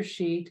master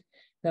sheet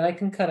that I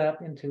can cut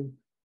up into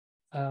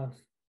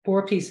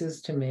 4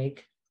 pieces to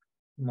make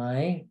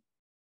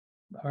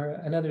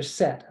another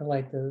set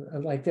like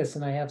this.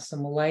 And I have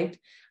some light.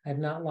 I've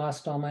not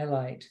lost all my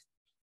light.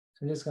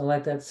 So I'm just gonna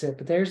let that sit.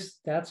 But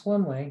that's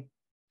one way.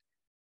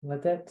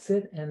 Let that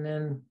sit, and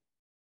then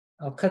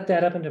I'll cut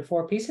that up into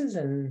 4 pieces,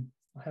 and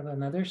I'll have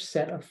another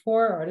set of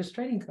 4 artist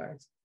trading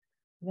cards.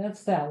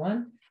 That's that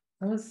one.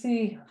 And let's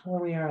see where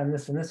we are on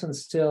this one. This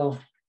one's still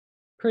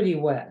pretty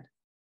wet,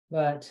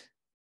 but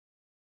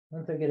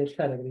once I get it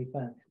cut, it'll be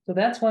fun. So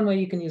that's one way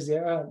you can use the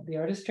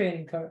artist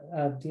trading card,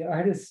 the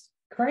artist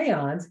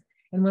crayons.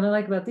 And what I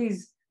like about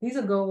these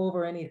will go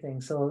over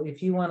anything. So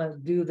if you want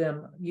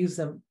to use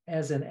them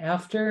as an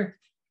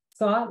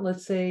afterthought.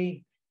 Let's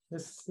say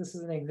this is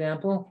an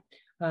example.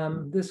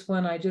 This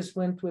one, I just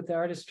went with the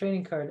artist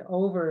trading card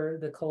over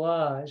the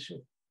collage,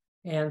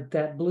 and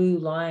that blue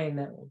line,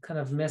 that kind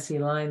of messy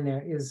line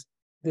there, is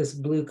this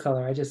blue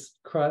color. I just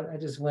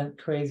went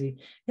crazy.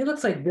 It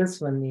looks like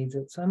this one needs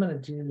it, so I'm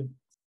going to do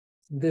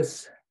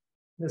this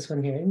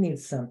one here. It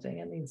needs something.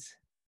 It needs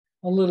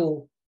a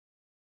little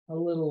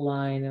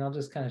line, and I'll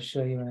just kind of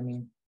show you what I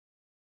mean.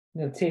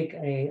 I'm going to take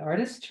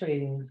artist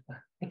crayon,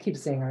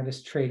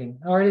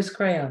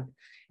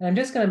 and I'm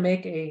just going to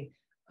make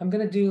I'm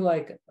going to do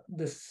like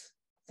this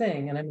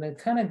thing, and I'm going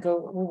to kind of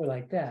go over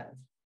like that.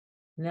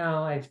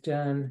 Now I've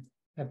kind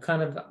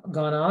of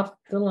gone off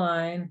the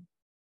line,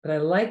 but I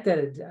like that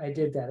I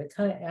did that. It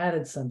kind of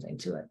added something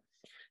to it.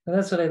 And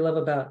that's what I love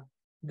about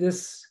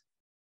this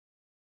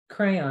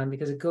crayon,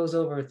 because it goes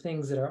over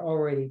things that are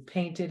already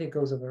painted. It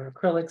goes over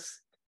acrylics,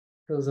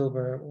 goes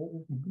over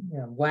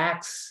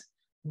wax.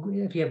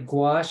 If you have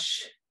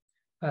gouache,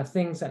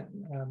 things that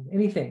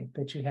anything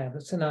that you have.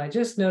 So now I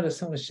just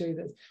noticed, I'm going to show you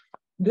this.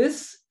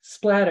 This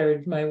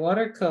splattered, my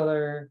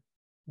watercolor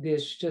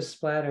dish just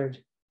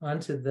splattered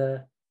onto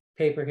the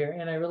paper here,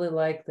 and I really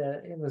like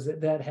that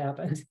that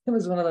happened. It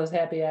was one of those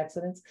happy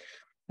accidents.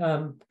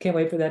 Can't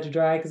wait for that to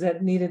dry because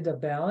that needed a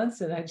balance,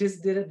 and I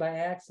just did it by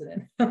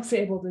accident. I was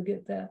able to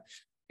get that.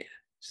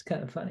 It's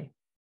kind of funny.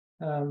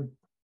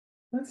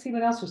 Let's see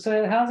what else.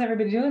 So how's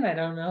everybody doing? I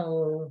don't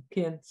know.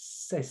 I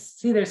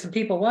see there's some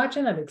people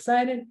watching. I'm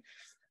excited.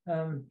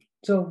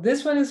 So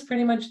this one is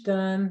pretty much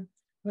done.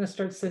 I'm going to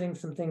start setting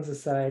some things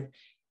aside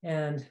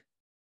and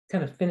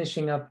kind of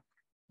finishing up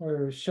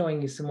or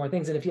showing you some more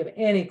things. And if you have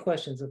any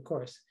questions, of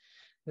course,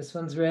 this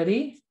one's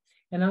ready.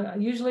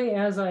 And usually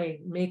as I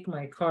make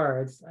my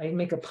cards, I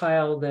make a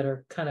pile that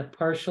are kind of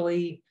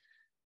partially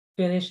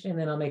finished, and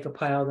then I'll make a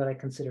pile that I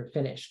consider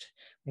finished.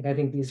 Like I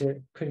think these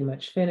are pretty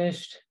much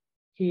finished.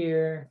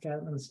 Here,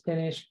 that one's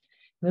finished.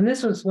 And then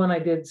this was one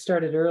I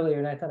started earlier,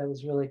 and I thought it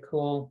was really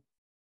cool,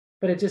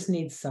 but it just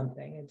needs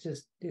something.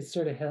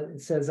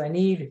 It says I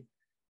need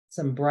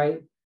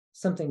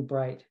something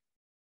bright.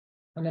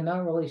 And I'm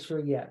not really sure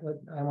yet what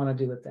I want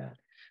to do with that.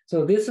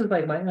 So this is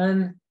like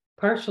my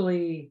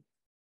partially,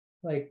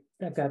 like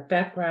I've got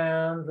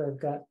backgrounds, I've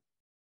got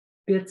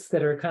bits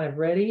that are kind of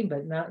ready,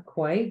 but not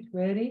quite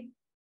ready.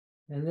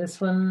 And this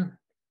one,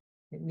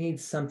 it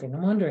needs something.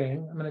 I'm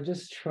wondering, I'm going to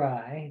just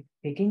try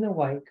taking the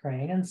white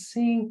crayon and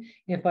seeing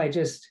if I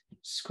just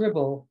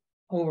scribble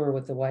over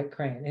with the white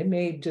crayon. It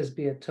may just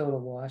be a total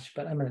wash,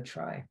 but I'm going to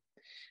try.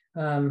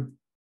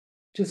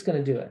 Just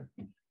going to do it.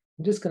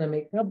 I'm just going to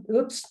make,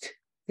 oops.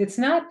 It's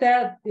not,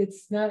 there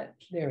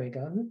we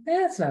go.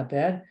 That's not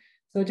bad.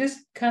 So just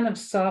kind of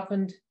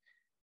softened.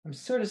 I'm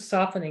sort of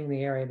softening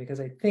the area because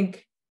I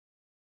think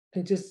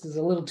it just is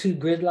a little too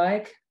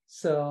grid-like.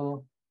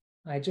 So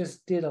I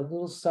just did a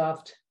little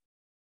soft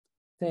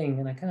thing,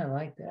 and I kind of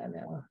like that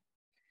now.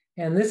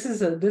 And this is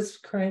these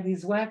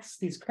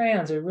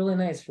crayons are really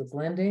nice for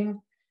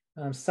blending,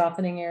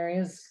 softening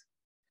areas.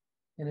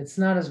 And it's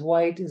not as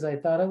white as I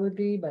thought it would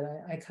be, but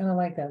I kind of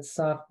like that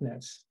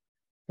softness.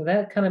 So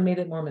that kind of made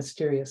it more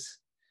mysterious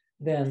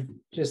than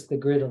just the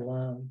grid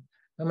alone.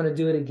 I'm going to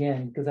do it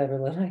again because I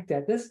really like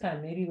that. This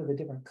time maybe with a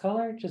different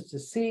color just to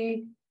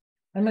see.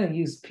 I'm going to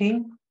use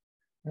pink.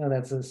 I know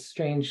that's a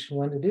strange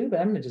one to do, but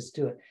I'm going to just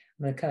do it.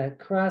 I'm going to kind of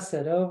cross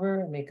that over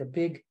and make a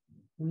big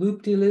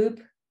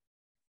loop-de-loop.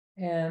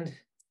 And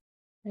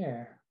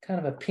there, kind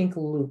of a pink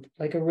loop,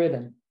 like a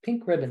ribbon,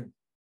 pink ribbon.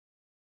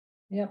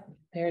 Yep,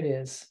 there it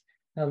is.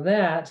 Now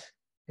that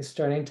is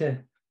starting to,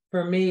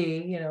 for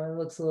me, it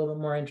looks a little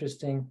bit more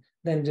interesting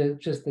than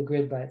just the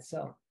grid by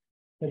itself.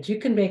 But you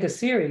can make a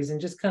series and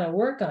just kind of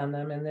work on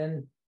them. And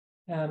then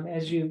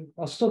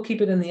I'll still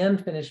keep it in the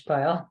unfinished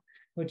pile,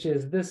 which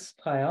is this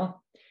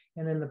pile.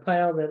 And then the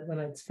pile that when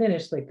it's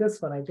finished, like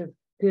this one I just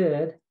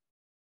did,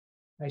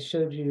 I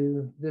showed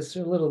you this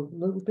a little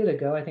bit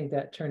ago. I think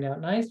that turned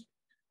out nice.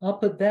 I'll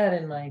put that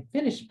in my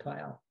finished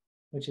pile,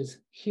 which is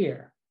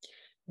here.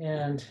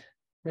 And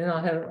then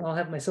I'll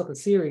have myself a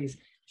series.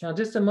 Now,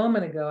 just a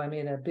moment ago, I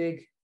made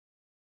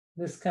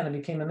this kind of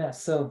became a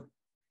mess. So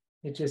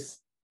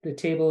the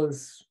table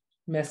is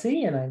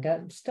messy and I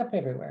got stuff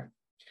everywhere.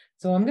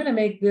 So I'm going to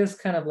make this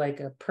kind of like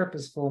a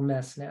purposeful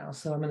mess now.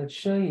 So I'm going to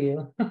show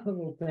you a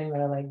little thing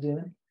that I like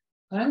doing.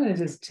 I'm going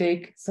to just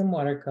take some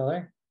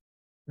watercolor.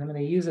 I'm going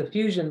to use a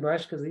fusion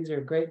brush because these are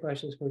great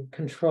brushes for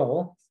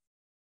control.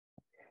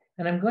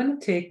 And I'm going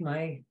to take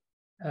my,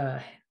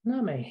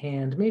 not my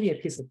hand, maybe a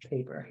piece of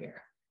paper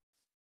here.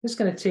 Just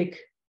going to take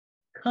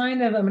I'm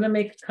going to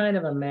make kind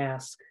of a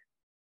mask.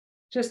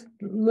 Just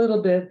a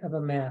little bit of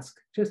a mask,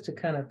 just to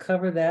kind of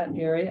cover that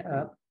area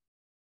up.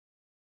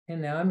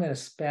 And now I'm going to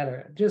spatter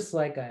it, just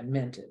like I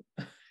meant it.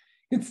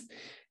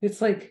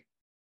 It's like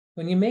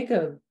when you make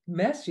a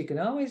mess, you can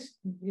always,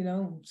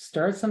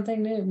 start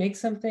something new, make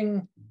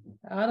something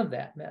out of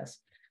that mess.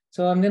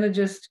 So I'm going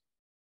to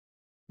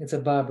it's a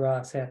Bob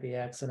Ross happy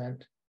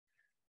accident.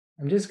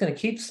 I'm just going to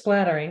keep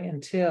splattering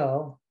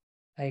until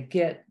I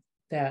get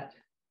that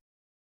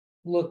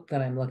look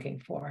that I'm looking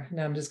for.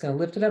 Now I'm just going to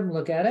lift it up and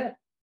look at it.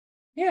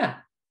 Yeah,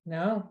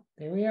 now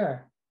there we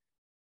are.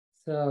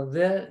 So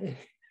that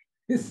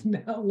is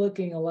now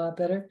looking a lot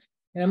better.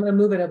 And I'm going to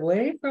move it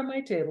away from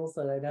my table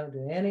so that I don't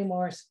do any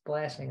more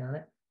splashing on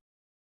it.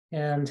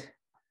 And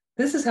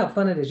this is how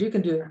fun it is. You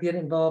can get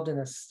involved in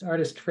an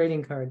artist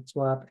trading card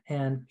swap,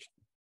 and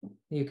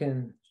you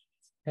can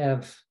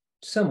have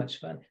so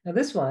much fun. Now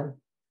this one,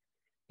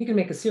 you can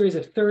make a series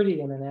of 30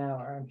 in an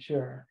hour, I'm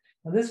sure.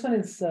 Now this one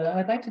is,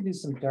 I'd like to do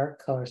some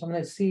dark colors. I'm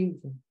going to see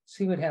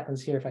what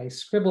happens here if I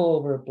scribble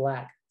over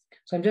black.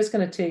 So I'm just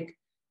going to take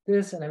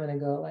this, and I'm going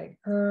to go like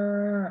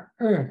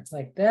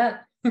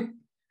that.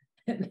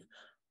 And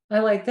I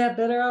like that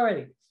better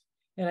already.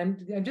 And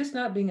I'm just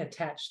not being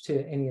attached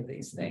to any of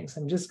these things.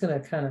 I'm just going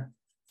to kind of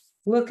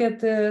look at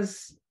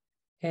this,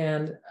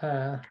 and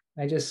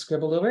I just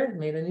scribbled over it and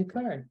made a new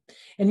card.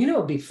 And you know,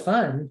 it'd be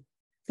fun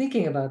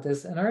thinking about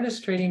this, an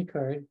artist trading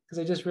card, because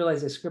I just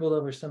realized I scribbled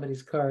over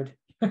somebody's card,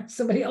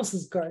 somebody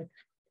else's card.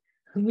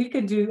 We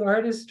could do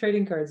artist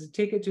trading cards,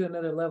 take it to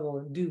another level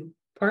and do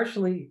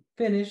partially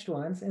finished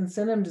ones and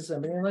send them to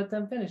somebody and let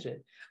them finish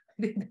it.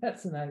 I think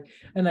that's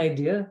an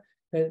idea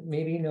that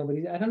maybe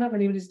nobody, I don't know if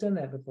anybody's done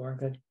that before,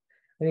 but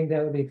I think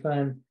that would be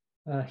fun.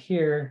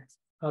 Here,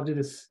 I'll do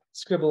this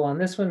scribble on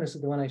this one. This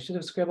is the one I should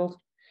have scribbled.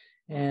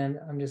 And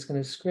I'm just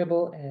going to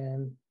scribble,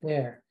 and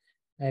there.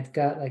 I've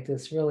got like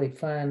this really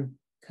fun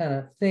kind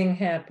of thing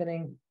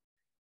happening,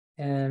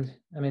 and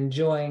I'm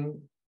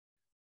enjoying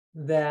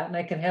that. And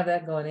I can have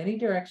that go in any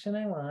direction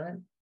I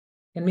want.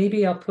 And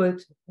maybe I'll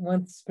put,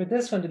 once for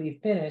this one to be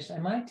finished, I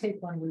might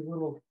take one of these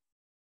little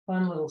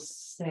fun little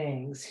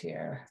sayings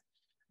here.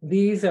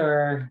 These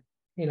are,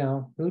 you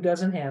know, who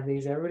doesn't have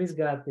these? Everybody's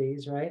got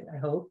these, right? I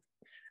hope.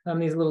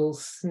 These little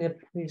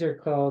these are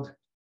called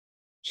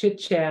Chit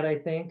Chat, I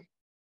think.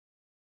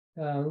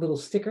 Little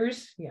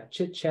stickers, yeah,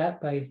 Chit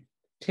Chat by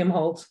Tim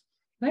Holtz.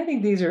 And I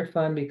think these are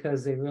fun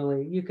because they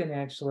really, you can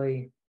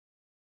actually,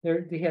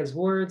 he has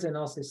words and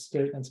also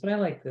statements, but I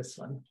like this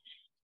one.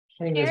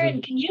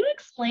 Karen, can you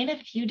explain a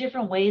few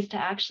different ways to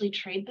actually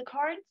trade the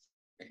cards?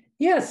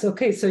 Yes,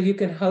 okay, so you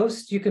can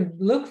host, you can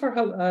look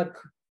for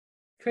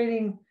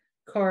trading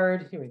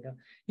card, here we go.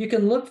 You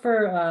can look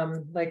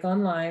for, like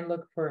online,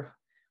 look for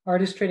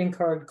artist trading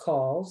card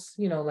calls,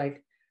 you know,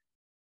 like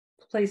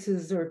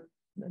places or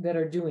that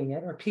are doing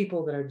it, or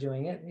people that are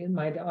doing it. It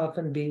might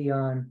often be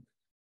on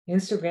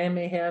Instagram,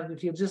 may have,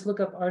 if you just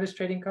look up artist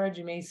trading cards,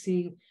 you may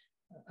see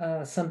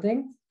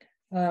something.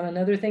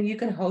 Another thing, you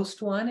can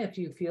host one if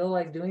you feel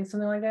like doing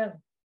something like that.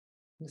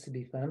 This would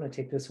be fun. I'm going to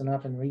take this one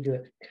off and redo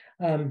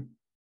it.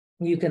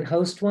 You can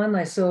host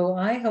one. So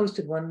I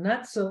hosted one,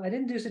 I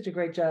didn't do such a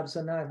great job.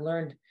 So now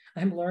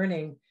I'm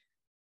learning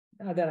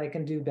that I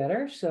can do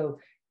better. So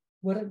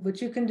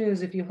what you can do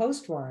is, if you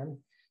host one,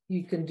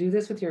 you can do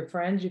this with your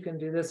friends. You can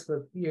do this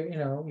with your, you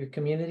know, your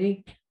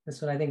community.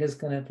 This one I think is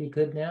going to be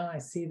good now. I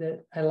see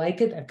that I like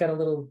it. I've got a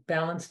little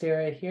balanced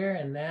area here,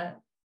 and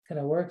that kind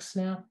of works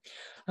now.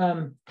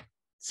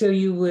 So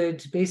you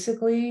would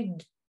basically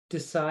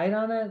decide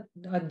on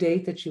a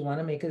date that you want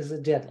to make as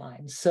a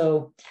deadline.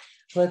 So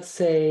let's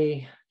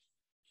say,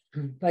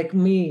 like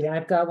me,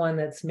 I've got one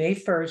that's May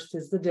 1st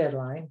is the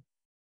deadline.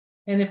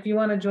 And if you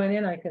want to join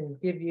in, I can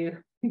give you,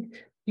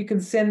 you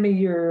can send me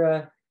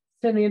your,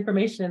 send the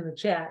information in the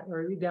chat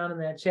or down in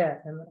that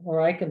chat,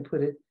 or I can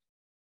put it,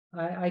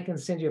 I can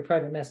send you a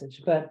private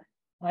message, but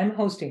I'm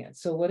hosting it.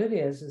 So what it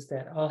is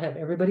that I'll have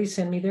everybody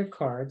send me their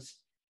cards.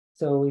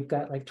 So we've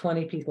got like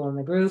 20 people in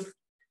the group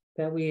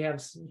that we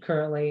have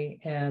currently,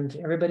 and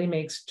everybody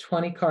makes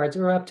 20 cards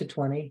or up to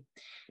 20.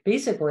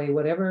 Basically,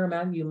 whatever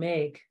amount you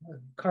make,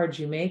 cards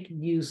you make,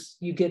 you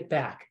get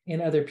back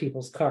in other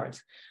people's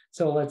cards.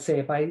 So let's say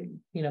if I,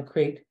 you know,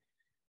 create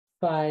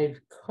 5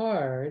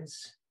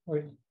 cards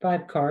or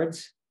 5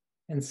 cards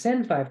and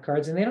send 5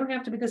 cards, and they don't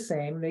have to be the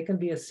same. They can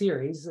be a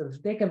series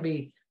of, they can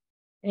be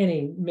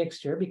any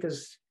mixture,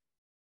 because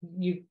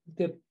you're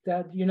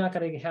not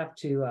going to have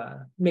to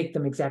make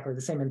them exactly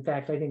the same. In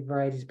fact, I think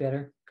variety is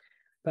better.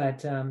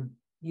 But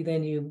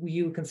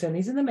you can send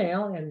these in the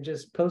mail and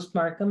just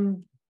postmark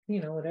them,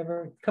 you know,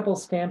 whatever, a couple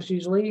stamps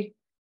usually,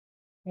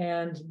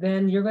 and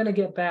then you're going to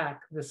get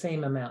back the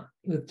same amount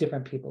with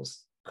different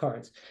people's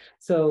cards.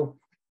 So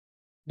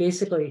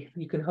basically,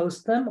 you can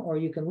host them, or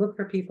you can look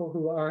for people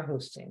who are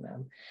hosting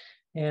them.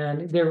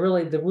 And the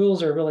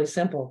rules are really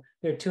simple.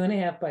 They're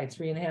 2.5 by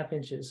 3.5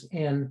 inches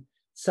in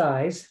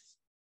size.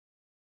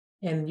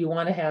 And you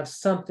want to have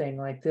something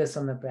like this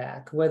on the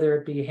back, whether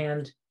it be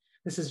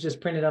this is just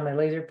printed on my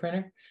laser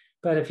printer,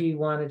 but if you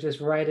want to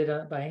just write it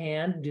up by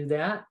hand, do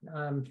that.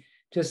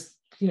 Just,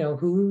 you know,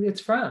 who it's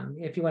from.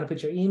 If you want to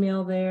put your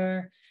email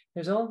there,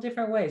 there's all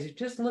different ways. You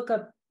just look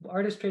up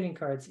artist trading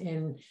cards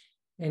and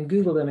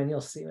Google them, and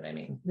you'll see what I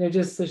mean.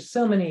 There's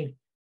so many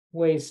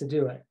ways to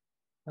do it.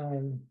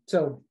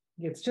 So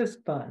it's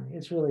just fun.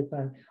 It's really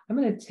fun.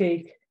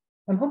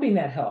 I'm hoping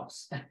that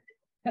helps.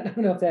 I don't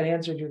know if that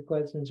answered your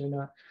questions or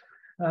not.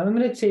 I'm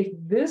going to take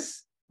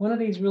one of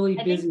these really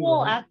busy ones. I think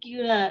we'll ask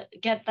you to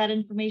get that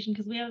information,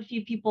 because we have a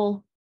few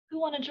people who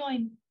want to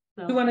join.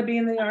 So. Who want to be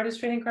in the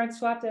artist trading card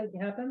swap that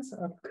happens?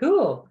 Oh,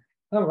 cool.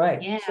 All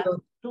right. Yeah.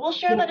 So we'll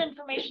share that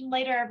information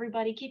later,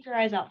 everybody. Keep your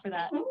eyes out for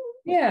that.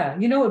 Yeah.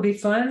 You know, it would be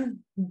fun,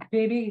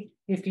 baby,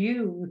 if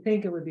you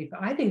think it would be,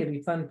 I think it'd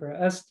be fun for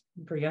us,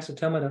 for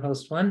Yasutomo to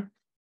host one.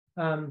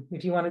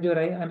 If you want to do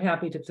it, I'm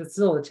happy to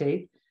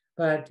facilitate,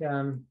 but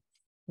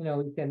you know,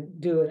 we can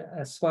do it.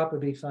 A swap would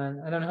be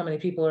fun. I don't know how many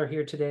people are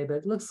here today, but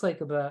it looks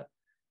like about,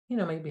 you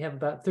know, maybe have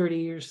about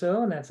 30 or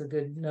so, and that's a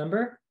good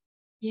number.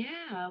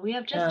 Yeah, we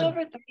have just over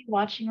 30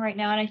 watching right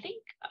now. And I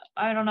think,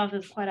 I don't know if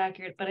it's quite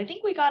accurate, but I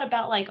think we got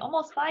about like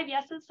almost 5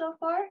 yeses so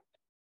far.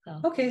 So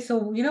Okay,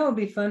 so you know it'd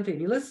be fun,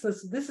 Phoebe. This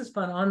is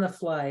fun on the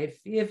fly.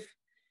 If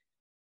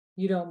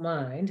you don't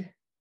mind,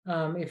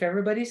 if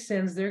everybody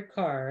sends their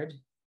cards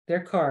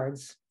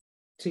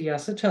to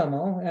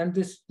Yasutomo, and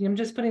this I'm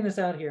just putting this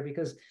out here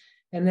because,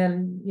 and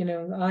then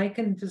I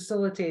can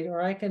facilitate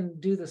or I can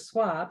do the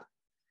swap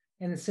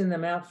and send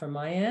them out from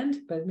my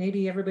end, but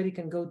maybe everybody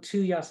can go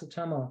to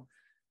Yasutomo,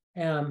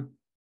 and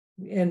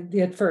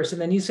at first,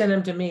 and then you send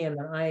them to me, and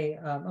then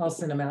I'll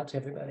send them out to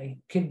everybody.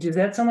 Does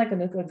that sound like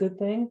a good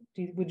thing?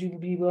 Would you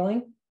be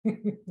willing?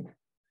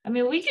 I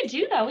mean, we could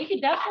do that. We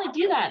could definitely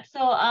do that. So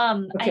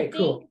Okay, I think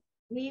cool.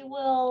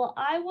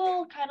 I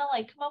will kind of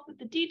like come up with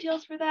the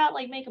details for that,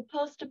 like make a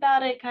post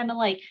about it, kind of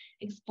like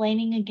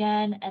explaining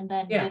again and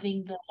then Yeah,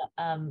 giving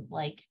the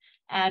like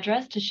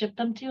address to ship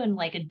them to and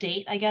like a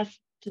date, I guess,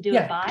 to do it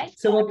yeah. by.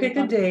 So So we'll pick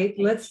everyone's a on the same date.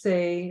 page. Let's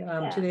say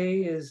Yeah. today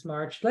is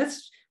March.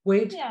 Let's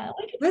wait. Yeah.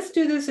 Like Let's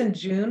do this in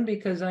June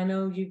because I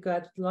know you've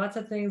got lots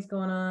of things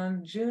going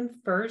on. June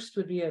 1st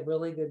would be a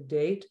really good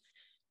date.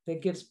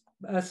 That gives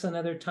us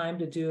another time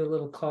to do a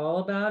little call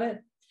about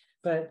it.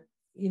 But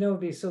it'd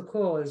be so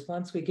cool is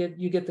once you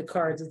get the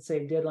cards that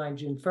say deadline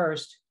June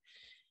 1st,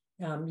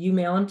 you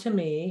mail them to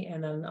me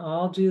and then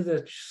I'll do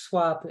the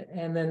swap.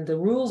 And then the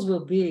rules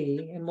will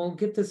be, and we'll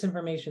get this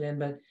information in,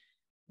 but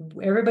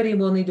everybody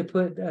will need to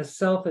put a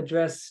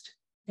self-addressed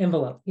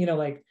envelope,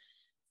 like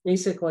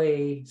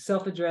basically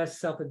self-addressed,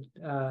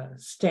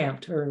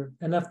 self-stamped or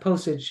enough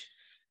postage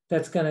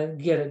that's going to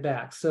get it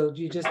back. So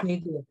you just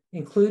need to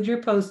include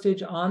your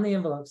postage on the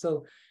envelope.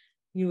 So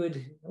you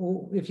would,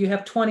 if you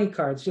have 20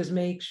 cards, just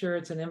make sure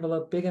it's an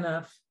envelope big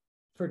enough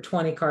for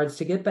 20 cards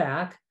to get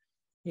back.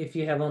 If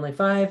you have only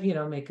 5,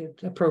 make it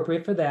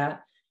appropriate for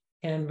that.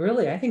 And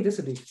really, I think this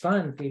would be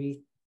fun,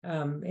 Phoebe.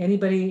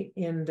 Anybody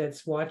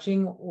that's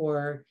watching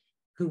or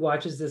who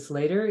watches this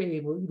later,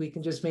 we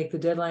can just make the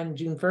deadline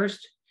June 1st,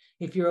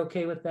 if you're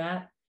okay with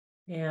that.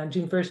 And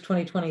June 1st,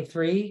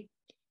 2023.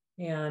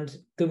 And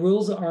the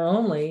rules are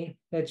only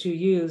that you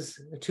use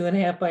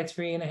 2.5 by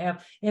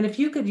 3.5. And if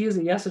you could use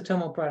a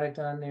Yasutomo product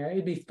on there,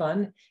 it'd be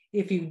fun.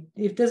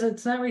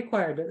 It's not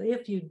required, but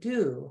if you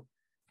do,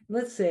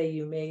 let's say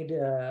you made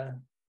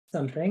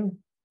something,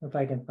 if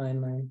I can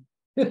find mine,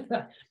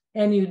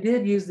 and you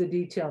did use the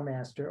detail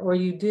master, or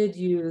you did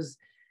use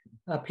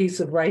a piece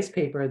of rice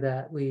paper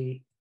that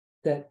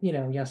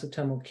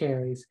Yasutomo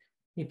carries.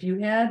 If you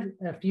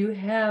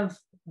have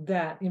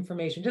that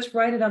information, just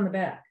write it on the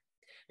back.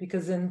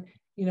 Because then,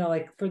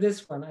 like for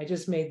this one, I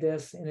just made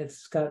this and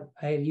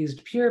I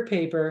used pure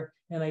paper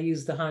and I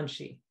used the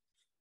Hanshi.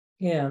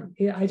 Yeah,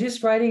 I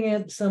just writing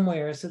it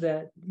somewhere so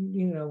that,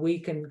 we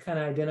can kind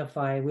of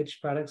identify which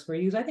products were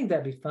used. I think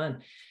that'd be fun.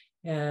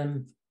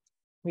 And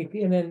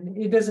then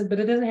it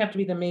doesn't have to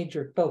be the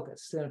major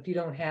focus. So if you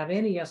don't have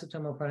any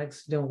Yasutomo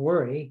products, don't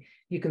worry.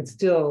 You can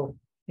still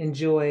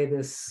enjoy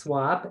this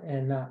swap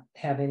and not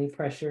have any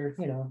pressure,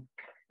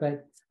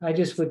 but I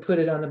just would put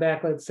it on the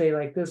back. Let's say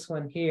like this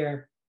one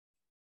here.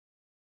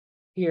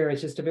 Here,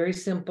 it's just a very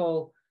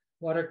simple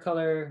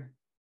watercolor,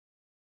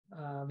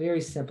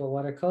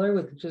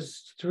 with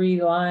just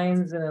 3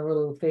 lines and a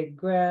little fake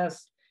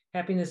grass.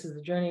 Happiness is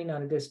the journey,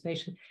 not a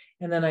destination.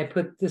 And then I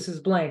put, this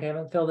is blank, I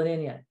haven't filled it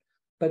in yet.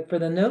 But for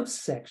the notes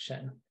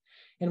section,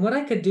 and what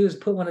I could do is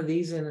put one of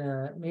these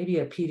in maybe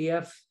a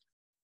PDF.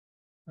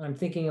 I'm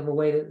thinking of a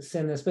way to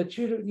send this, but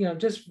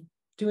just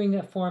doing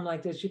a form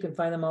like this, you can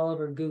find them all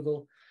over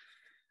Google.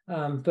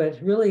 But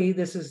really,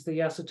 this is the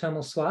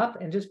Yasutomo swap,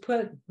 and just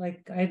put,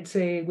 like, I'd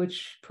say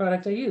which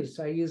product I used.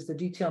 I used the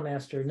Detail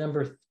Master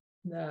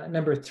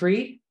number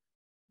 3,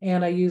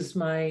 and I used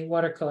my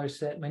watercolor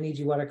set, my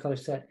Niji watercolor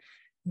set.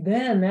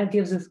 Then that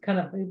gives us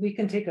we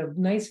can take a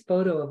nice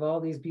photo of all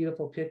these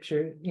beautiful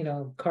picture,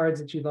 cards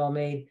that you've all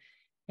made,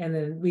 and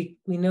then we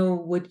know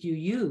what you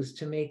use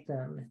to make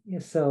them.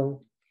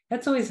 So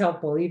that's always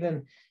helpful,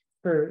 even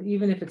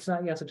if it's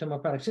not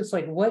Yasutomo products, just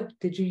like what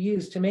did you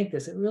use to make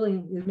this? It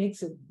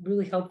makes it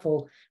really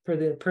helpful for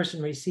the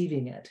person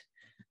receiving it.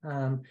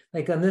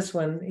 Like on this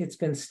one, it's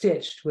been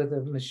stitched with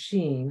a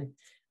machine.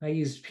 I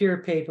used pure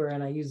paper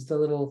and I used the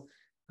little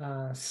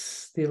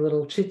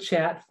chit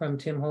chat from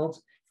Tim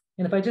Holtz.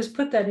 And if I just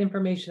put that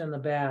information on the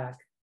back,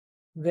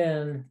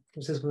 then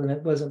this is when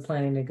it wasn't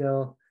planning to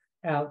go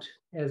out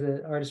as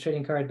an artist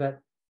trading card, but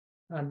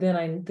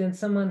then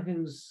someone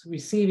who's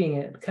receiving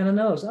it kind of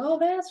knows, oh,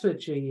 that's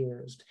what you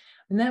used.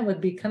 And that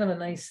would be kind of a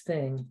nice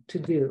thing to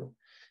do.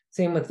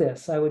 Same with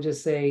this. I would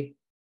just say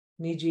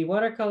Niji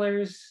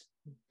watercolors,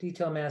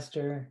 Detail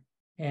Master,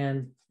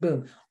 and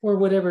boom, or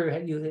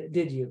whatever you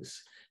did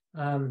use.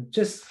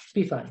 Just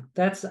be fun.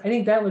 I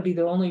think that would be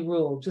the only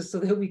rule, just so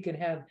that we can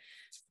have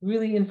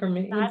really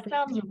information. That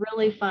sounds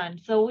really fun.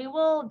 So we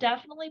will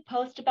definitely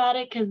post about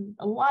it because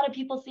a lot of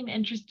people seem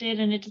interested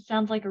and it just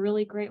sounds like a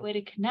really great way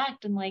to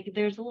connect. And like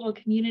there's a little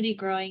community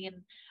growing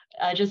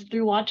and just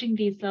through watching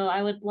these. So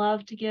I would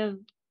love to give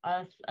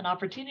us an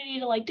opportunity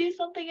to like do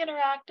something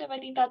interactive. I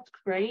think that's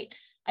great.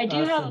 I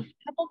do have a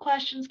couple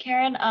questions,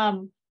 Karen.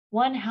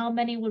 One, how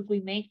many would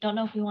we make? Don't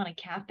know if we want to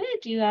cap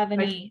it. Do you have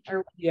any,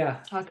 or Yeah,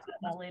 talk about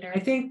that later? I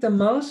think the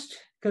most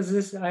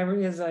because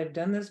I've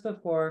done this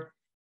before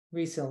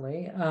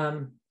recently.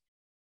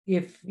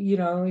 If you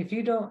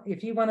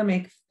want to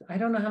make, I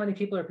don't know how many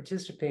people are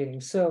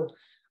participating. So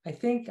I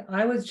think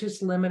I would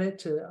just limit it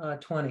to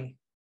 20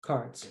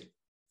 cards.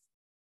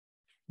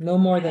 No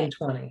more than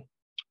 20.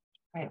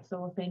 All right, so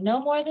we'll say no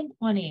more than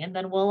 20, and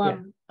then we'll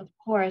of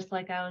course,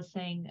 like I was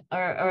saying,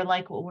 or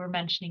like what we're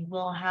mentioning,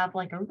 we'll have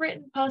like a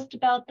written post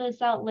about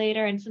this out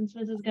later. And since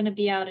this is going to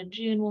be out in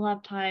June, we'll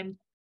have time.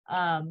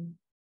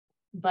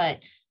 But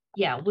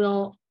yeah,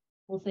 we'll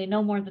say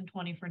no more than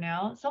 20 for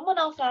now. Someone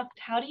else asked,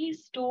 how do you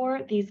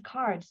store these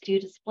cards? Do you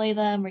display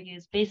them or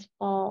use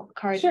baseball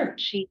card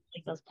sheets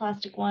like those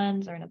plastic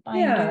ones, or in a binder?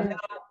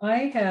 Yeah, I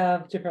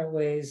have different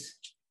ways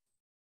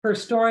for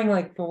storing,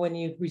 like for when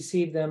you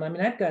receive them. I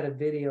mean, I've got a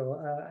video,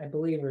 I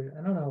believe, or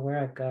I don't know where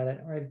I've got it,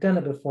 or I've done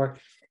it before,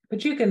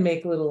 but you can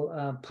make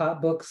little pot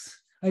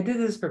books. I did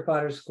this for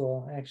Potter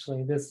School,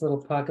 actually, this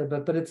little pocket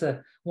book, but it's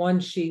a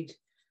one sheet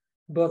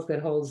book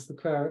that holds the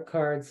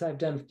cards. I've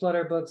done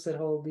flutter books that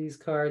hold these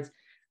cards.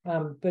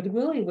 But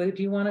really, if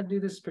you want to do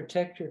this,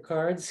 protect your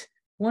cards.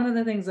 One of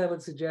the things I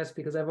would suggest,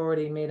 because I've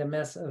already made a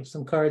mess of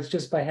some cards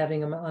just by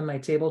having them on my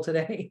table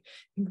today,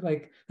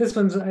 like this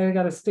one's, I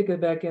got to stick it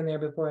back in there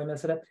before I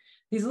mess it up.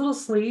 These little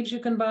sleeves you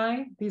can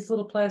buy, these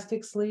little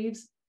plastic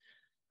sleeves,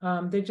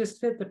 they just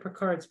fit the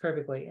cards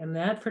perfectly, and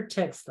that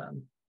protects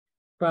them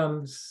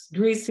from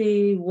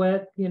greasy,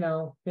 wet,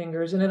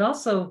 fingers. And it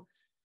also,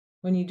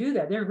 when you do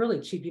that, they're really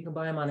cheap. You can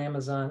buy them on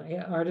Amazon,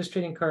 artist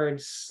trading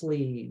card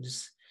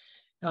sleeves.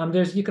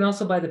 You can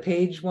also buy the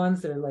page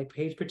ones that are like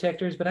page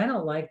protectors, but I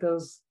don't like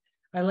those.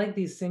 I like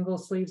these single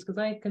sleeves because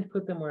I can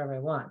put them wherever I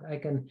want. I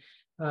can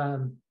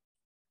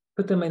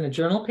put them in a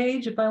journal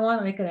page if I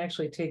want. I can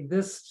actually take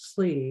this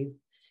sleeve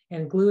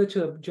and glue it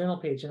to a journal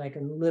page, and I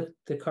can lift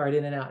the card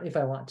in and out if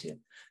I want to.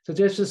 So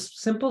there's just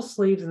simple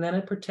sleeves, and then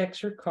it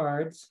protects your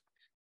cards.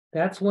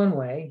 That's one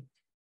way.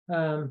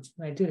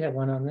 I did have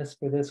one on this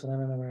for this one. I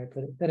don't know where I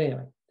put it, but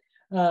anyway,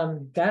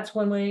 that's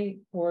one way.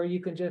 Or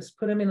you can just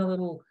put them in a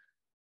little,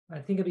 I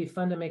think it'd be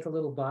fun to make a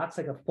little box,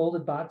 like a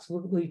folded box.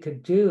 What we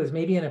could do is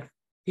maybe in a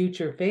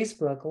future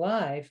Facebook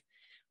Live,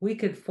 we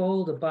could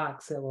fold a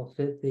box that will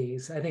fit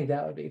these. I think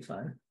that would be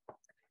fun.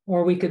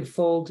 Or we could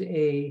fold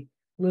a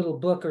little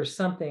book or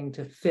something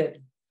to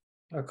fit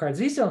our cards.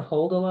 These don't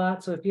hold a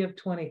lot. So if you have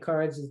 20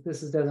 cards,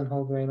 this doesn't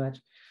hold very much.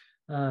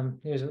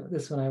 Here's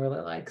this one I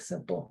really like,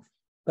 simple.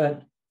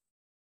 But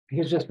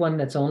here's just one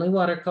that's only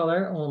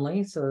watercolor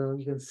only. So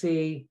you can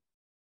see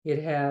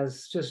it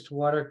has just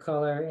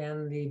watercolor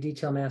and the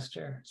detail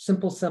master.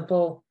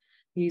 Simple,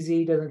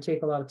 easy, doesn't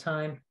take a lot of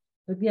time.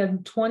 But yeah,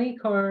 20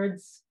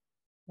 cards,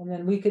 and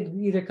then we could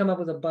either come up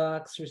with a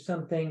box or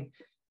something,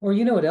 or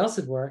what else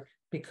would work,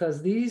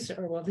 because these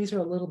are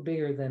a little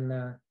bigger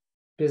than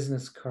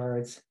business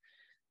cards.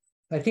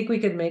 I think we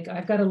could make,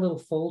 I've got a little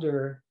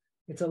folder.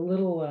 It's a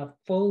little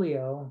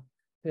folio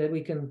that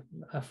we can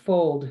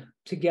fold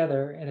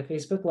together at a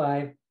Facebook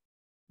Live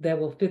that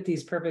will fit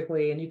these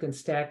perfectly, and you can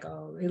stack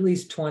at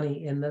least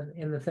 20 in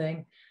the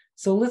thing.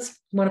 So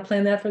want to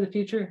plan that for the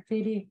future,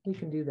 Phoebe? We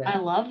can do that. I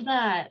love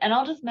that. And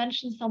I'll just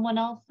mention, someone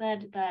else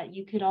said that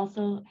you could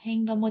also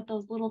hang them with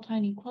those little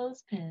tiny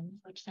clothespins,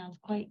 which sounds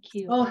quite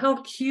cute. Oh,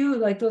 how cute,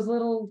 like those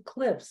little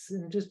clips,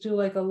 and just do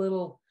like a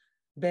little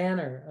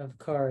banner of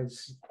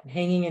cards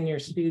hanging in your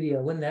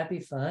studio. Wouldn't that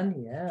be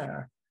fun?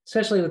 Yeah,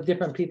 especially with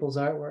different people's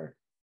artwork.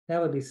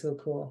 That would be so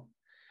cool.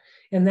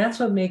 And that's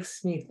what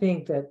makes me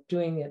think that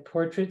doing it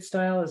portrait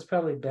style is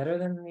probably better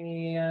than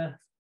the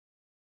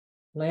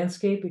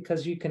landscape,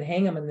 because you can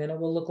hang them and then it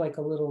will look like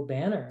a little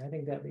banner. I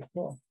think that'd be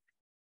cool.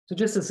 So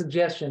just a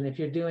suggestion, if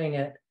you're doing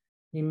it,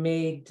 you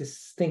may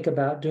just think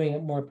about doing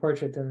it more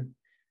portrait than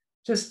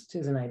just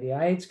as an idea.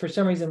 I, for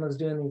some reason, was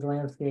doing these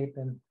landscape,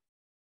 and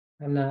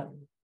I'm not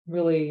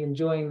really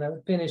enjoying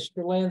the finish.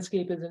 The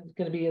landscape isn't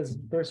going to be as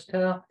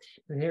versatile.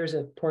 But here's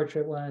a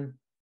portrait one.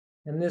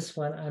 And this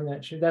one, I'm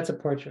not sure. That's a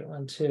portrait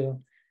one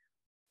too.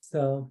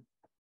 So,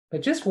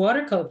 but just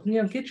watercolor,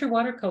 get your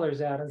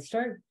watercolors out and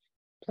start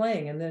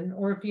playing. And then,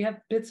 or if you have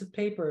bits of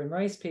paper and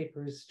rice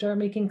papers, start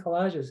making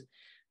collages.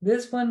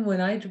 This one, when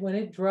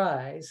it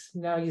dries,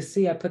 now you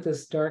see I put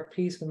this dark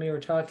piece when we were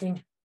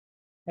talking.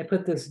 I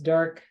put this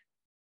dark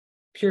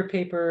pure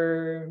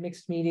paper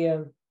mixed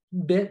media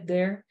bit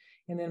there.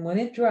 And then when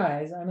it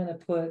dries, I'm going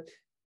to put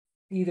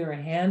either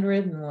a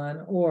handwritten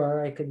one,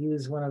 or I could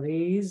use one of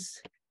these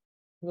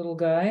little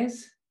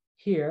guys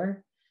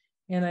here.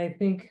 And I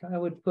think I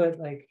would put,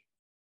 like,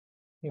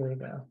 here we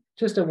go,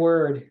 just a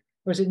word.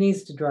 Of course, it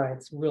needs to dry.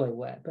 It's really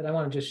wet, but I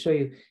want to just show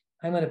you.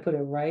 I'm going to put it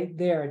right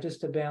there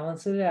just to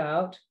balance it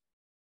out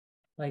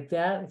like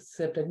that,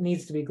 except it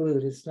needs to be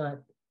glued. It's not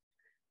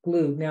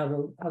glued. Now,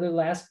 the other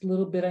last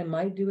little bit I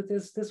might do with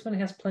this one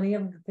has plenty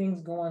of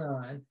things going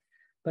on.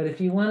 But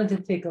if you wanted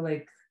to take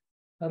a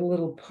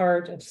little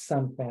part of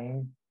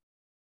something,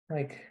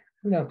 like,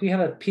 if you have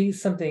a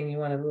piece, something you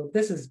want to,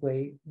 this is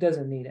way,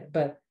 doesn't need it,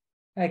 but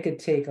I could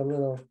take a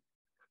little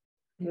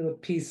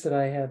piece that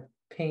I have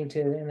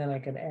painted, and then I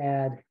could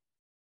add,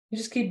 you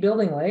just keep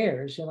building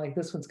layers. Like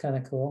this one's kind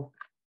of cool.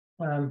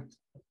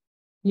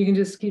 you can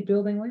just keep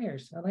building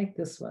layers. I like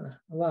this one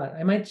a lot.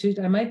 I might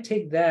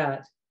take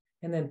that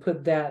and then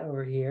put that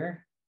over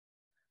here.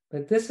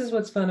 But this is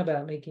what's fun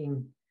about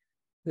making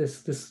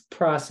this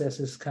process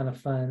is kind of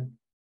fun.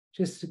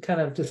 Just to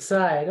kind of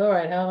decide, all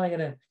right, how am I going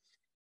to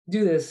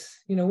do this?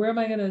 You know, where am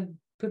I going to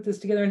put this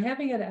together? And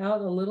having it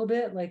out a little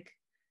bit, like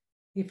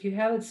if you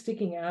have it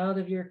sticking out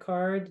of your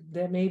card,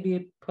 that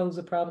may pose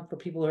a problem for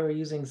people who are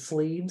using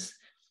sleeves.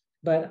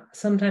 But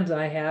sometimes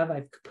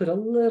I've put a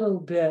little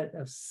bit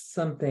of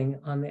something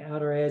on the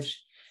outer edge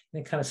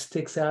and it kind of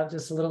sticks out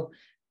just a little,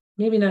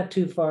 maybe not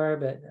too far,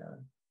 but a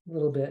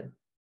little bit.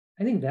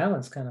 I think that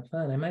one's kind of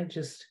fun. I might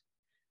just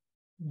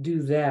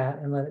do that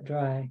and let it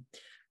dry.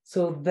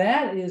 So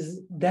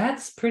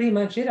that's pretty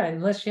much it,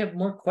 unless you have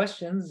more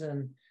questions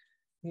and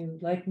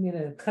you'd like me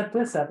to cut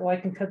this up. Oh, I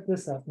can cut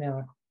this up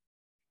now.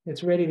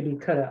 It's ready to be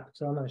cut up.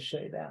 So I'm going to show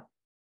you that.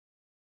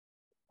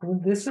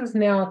 This is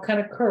now kind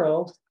of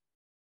curled.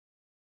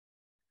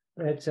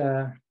 But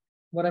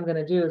what I'm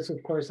going to do is,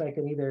 of course, I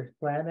can either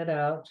flatten it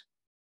out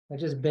by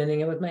just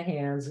bending it with my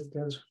hands.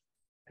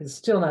 It's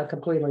still not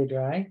completely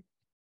dry.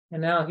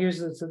 And now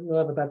here's what I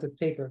love about this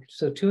paper.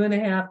 So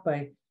 2.5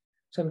 by,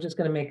 so I'm just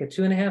going to make a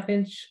 2.5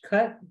 inch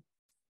cut.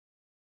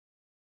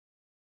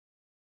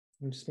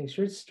 And just make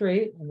sure it's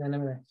straight. And then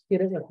I'm going to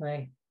hit it with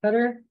my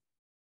cutter.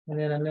 And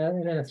then a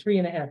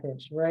 3.5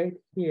 inch right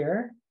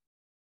here.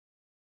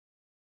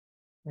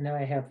 And now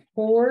I have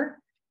 4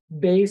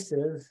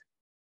 bases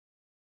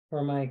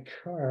for my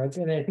cards,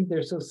 and I think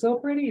they're so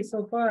pretty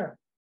so far.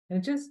 And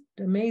it's just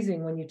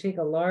amazing when you take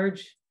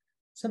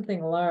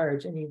something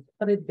large and you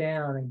cut it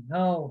down and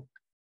how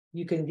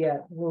you can get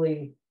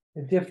really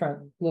a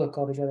different look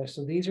altogether.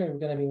 So these are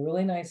going to be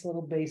really nice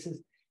little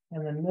bases.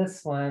 And then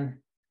this one,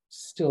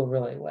 still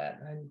really wet.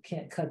 I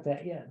can't cut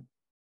that yet.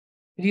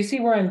 But you see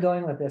where I'm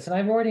going with this? And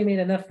I've already made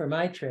enough for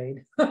my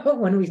trade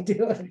when we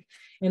do it.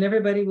 And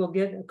everybody will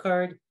get a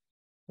card.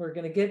 We're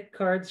going to get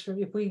cards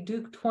from, if we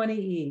do 20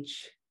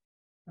 each,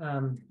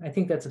 I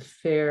think that's a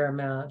fair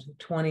amount.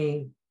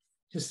 20,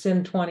 just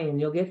send 20 and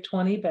you'll get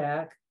 20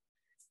 back.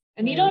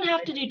 And you don't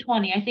have to do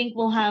 20. I think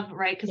we'll have,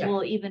 right, because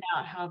we'll even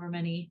out however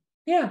many.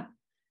 Yeah.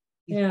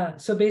 Yeah.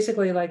 So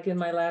basically, like in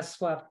my last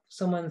swap,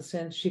 someone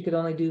sent she could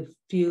only do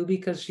few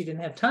because she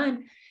didn't have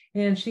time.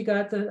 And she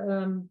got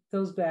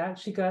those back.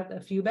 She got a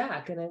few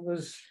back. And it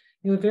was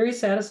very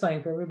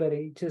satisfying for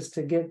everybody just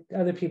to get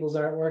other people's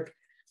artwork.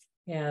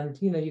 And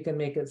you can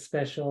make it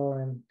special,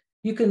 and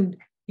you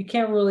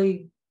can't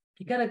really,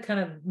 you got to kind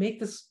of make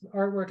this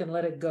artwork and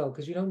let it go,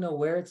 because you don't know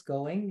where it's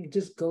going. It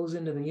just goes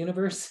into the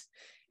universe,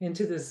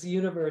 into this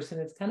universe,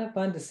 and it's kind of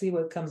fun to see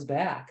what comes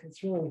back.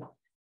 It's really,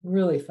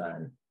 really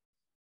fun.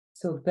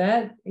 So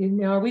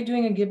now, are we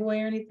doing a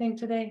giveaway or anything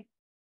today?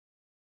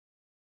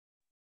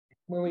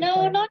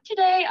 No, not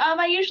today.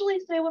 I usually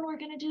say when we're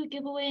going to do a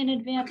giveaway in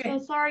advance. Okay.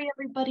 So sorry,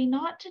 everybody,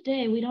 not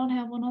today. We don't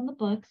have one on the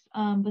books.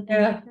 But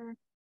thank you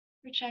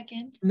for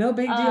checking. No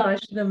big deal. I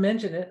should have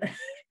mentioned it.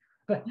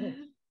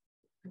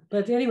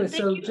 But anyway,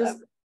 so just,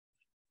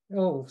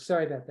 oh,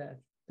 sorry about that.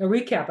 A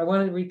recap. I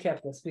wanted to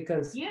recap this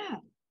because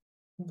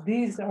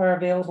these are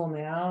available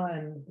now.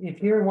 And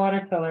if you're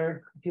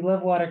if you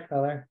love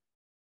watercolor,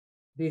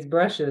 these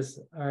brushes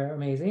are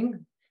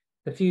amazing.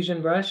 The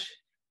Fusion brush,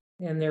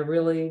 and they're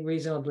really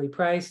reasonably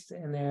priced,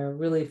 and they're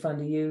really fun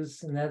to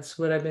use. And that's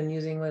what I've been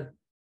using with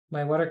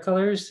my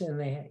watercolors. And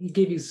they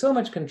give you so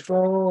much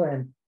control,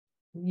 and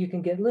you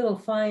can get little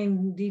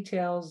fine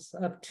details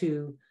up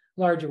to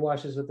larger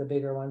washes with the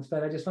bigger ones.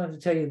 But I just wanted to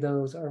tell you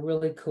those are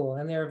really cool,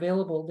 and they're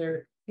available.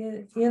 They're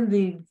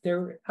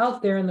they're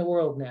out there in the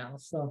world now,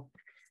 so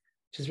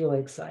which is really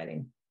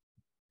exciting.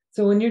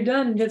 So when you're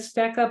done, just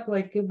stack up,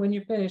 like when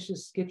you're finished,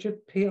 just get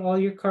all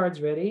your cards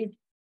ready,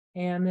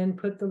 and then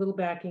put the little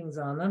backings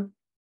on them,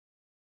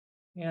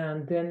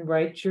 and then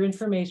write your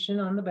information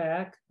on the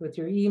back with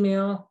your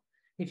email.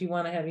 If you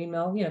want to have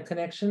email,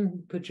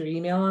 connection, put your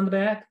email on the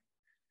back.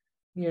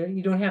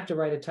 You don't have to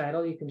write a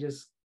title. You can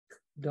just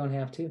don't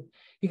have to.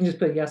 You can just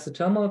put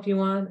Yasutomo if you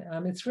want.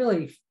 It's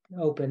really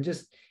open.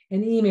 Just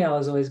an email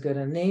is always good.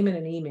 A name and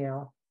an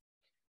email,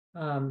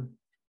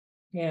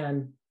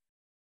 and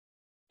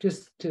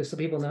just so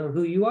people know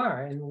who you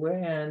are, and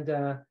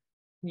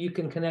you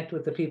can connect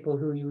with the people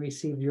who you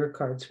received your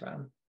cards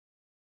from.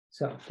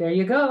 So there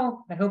you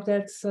go. I hope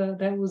that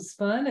was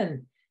fun,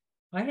 and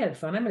I had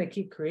fun. I'm going to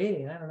keep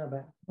creating. I don't know,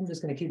 but I'm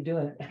just going to keep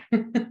doing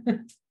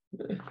it.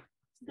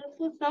 This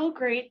was so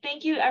great.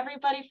 Thank you,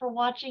 everybody, for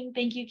watching.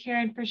 Thank you,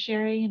 Karen, for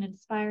sharing and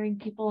inspiring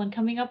people and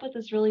coming up with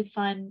this really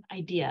fun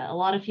idea. A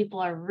lot of people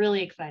are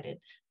really excited.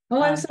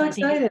 Oh, I'm so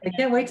excited. I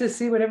can't wait to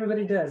see what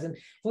everybody does. And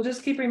we'll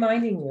just keep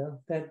reminding you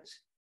that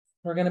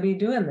we're going to be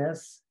doing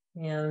this,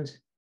 and it's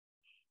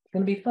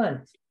going to be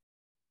fun.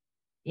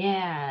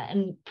 Yeah,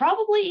 and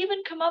probably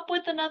even come up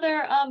with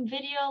another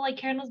video like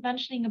Karen was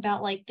mentioning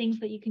about like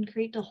things that you can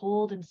create to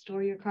hold and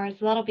store your cards.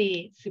 So that'll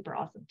be super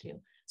awesome too.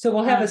 So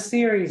we'll have a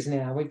series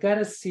now. We've got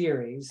a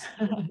series,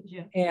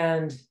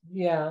 and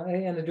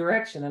a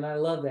direction, and I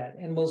love that.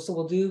 And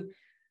we'll do,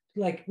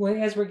 like,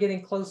 as we're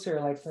getting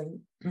closer, like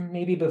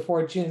maybe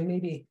before June,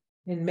 maybe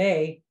in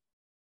May,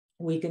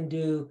 we can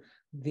do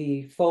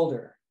the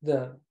folder,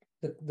 the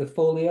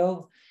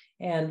folio.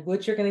 And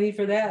what you're going to need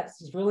for that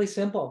is really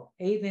simple: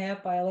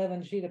 8.5 by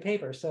 11 sheet of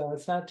paper. So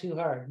it's not too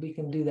hard. We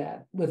can do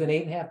that with an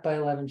 8.5 by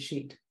 11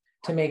 sheet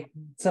to make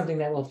something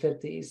that will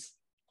fit these.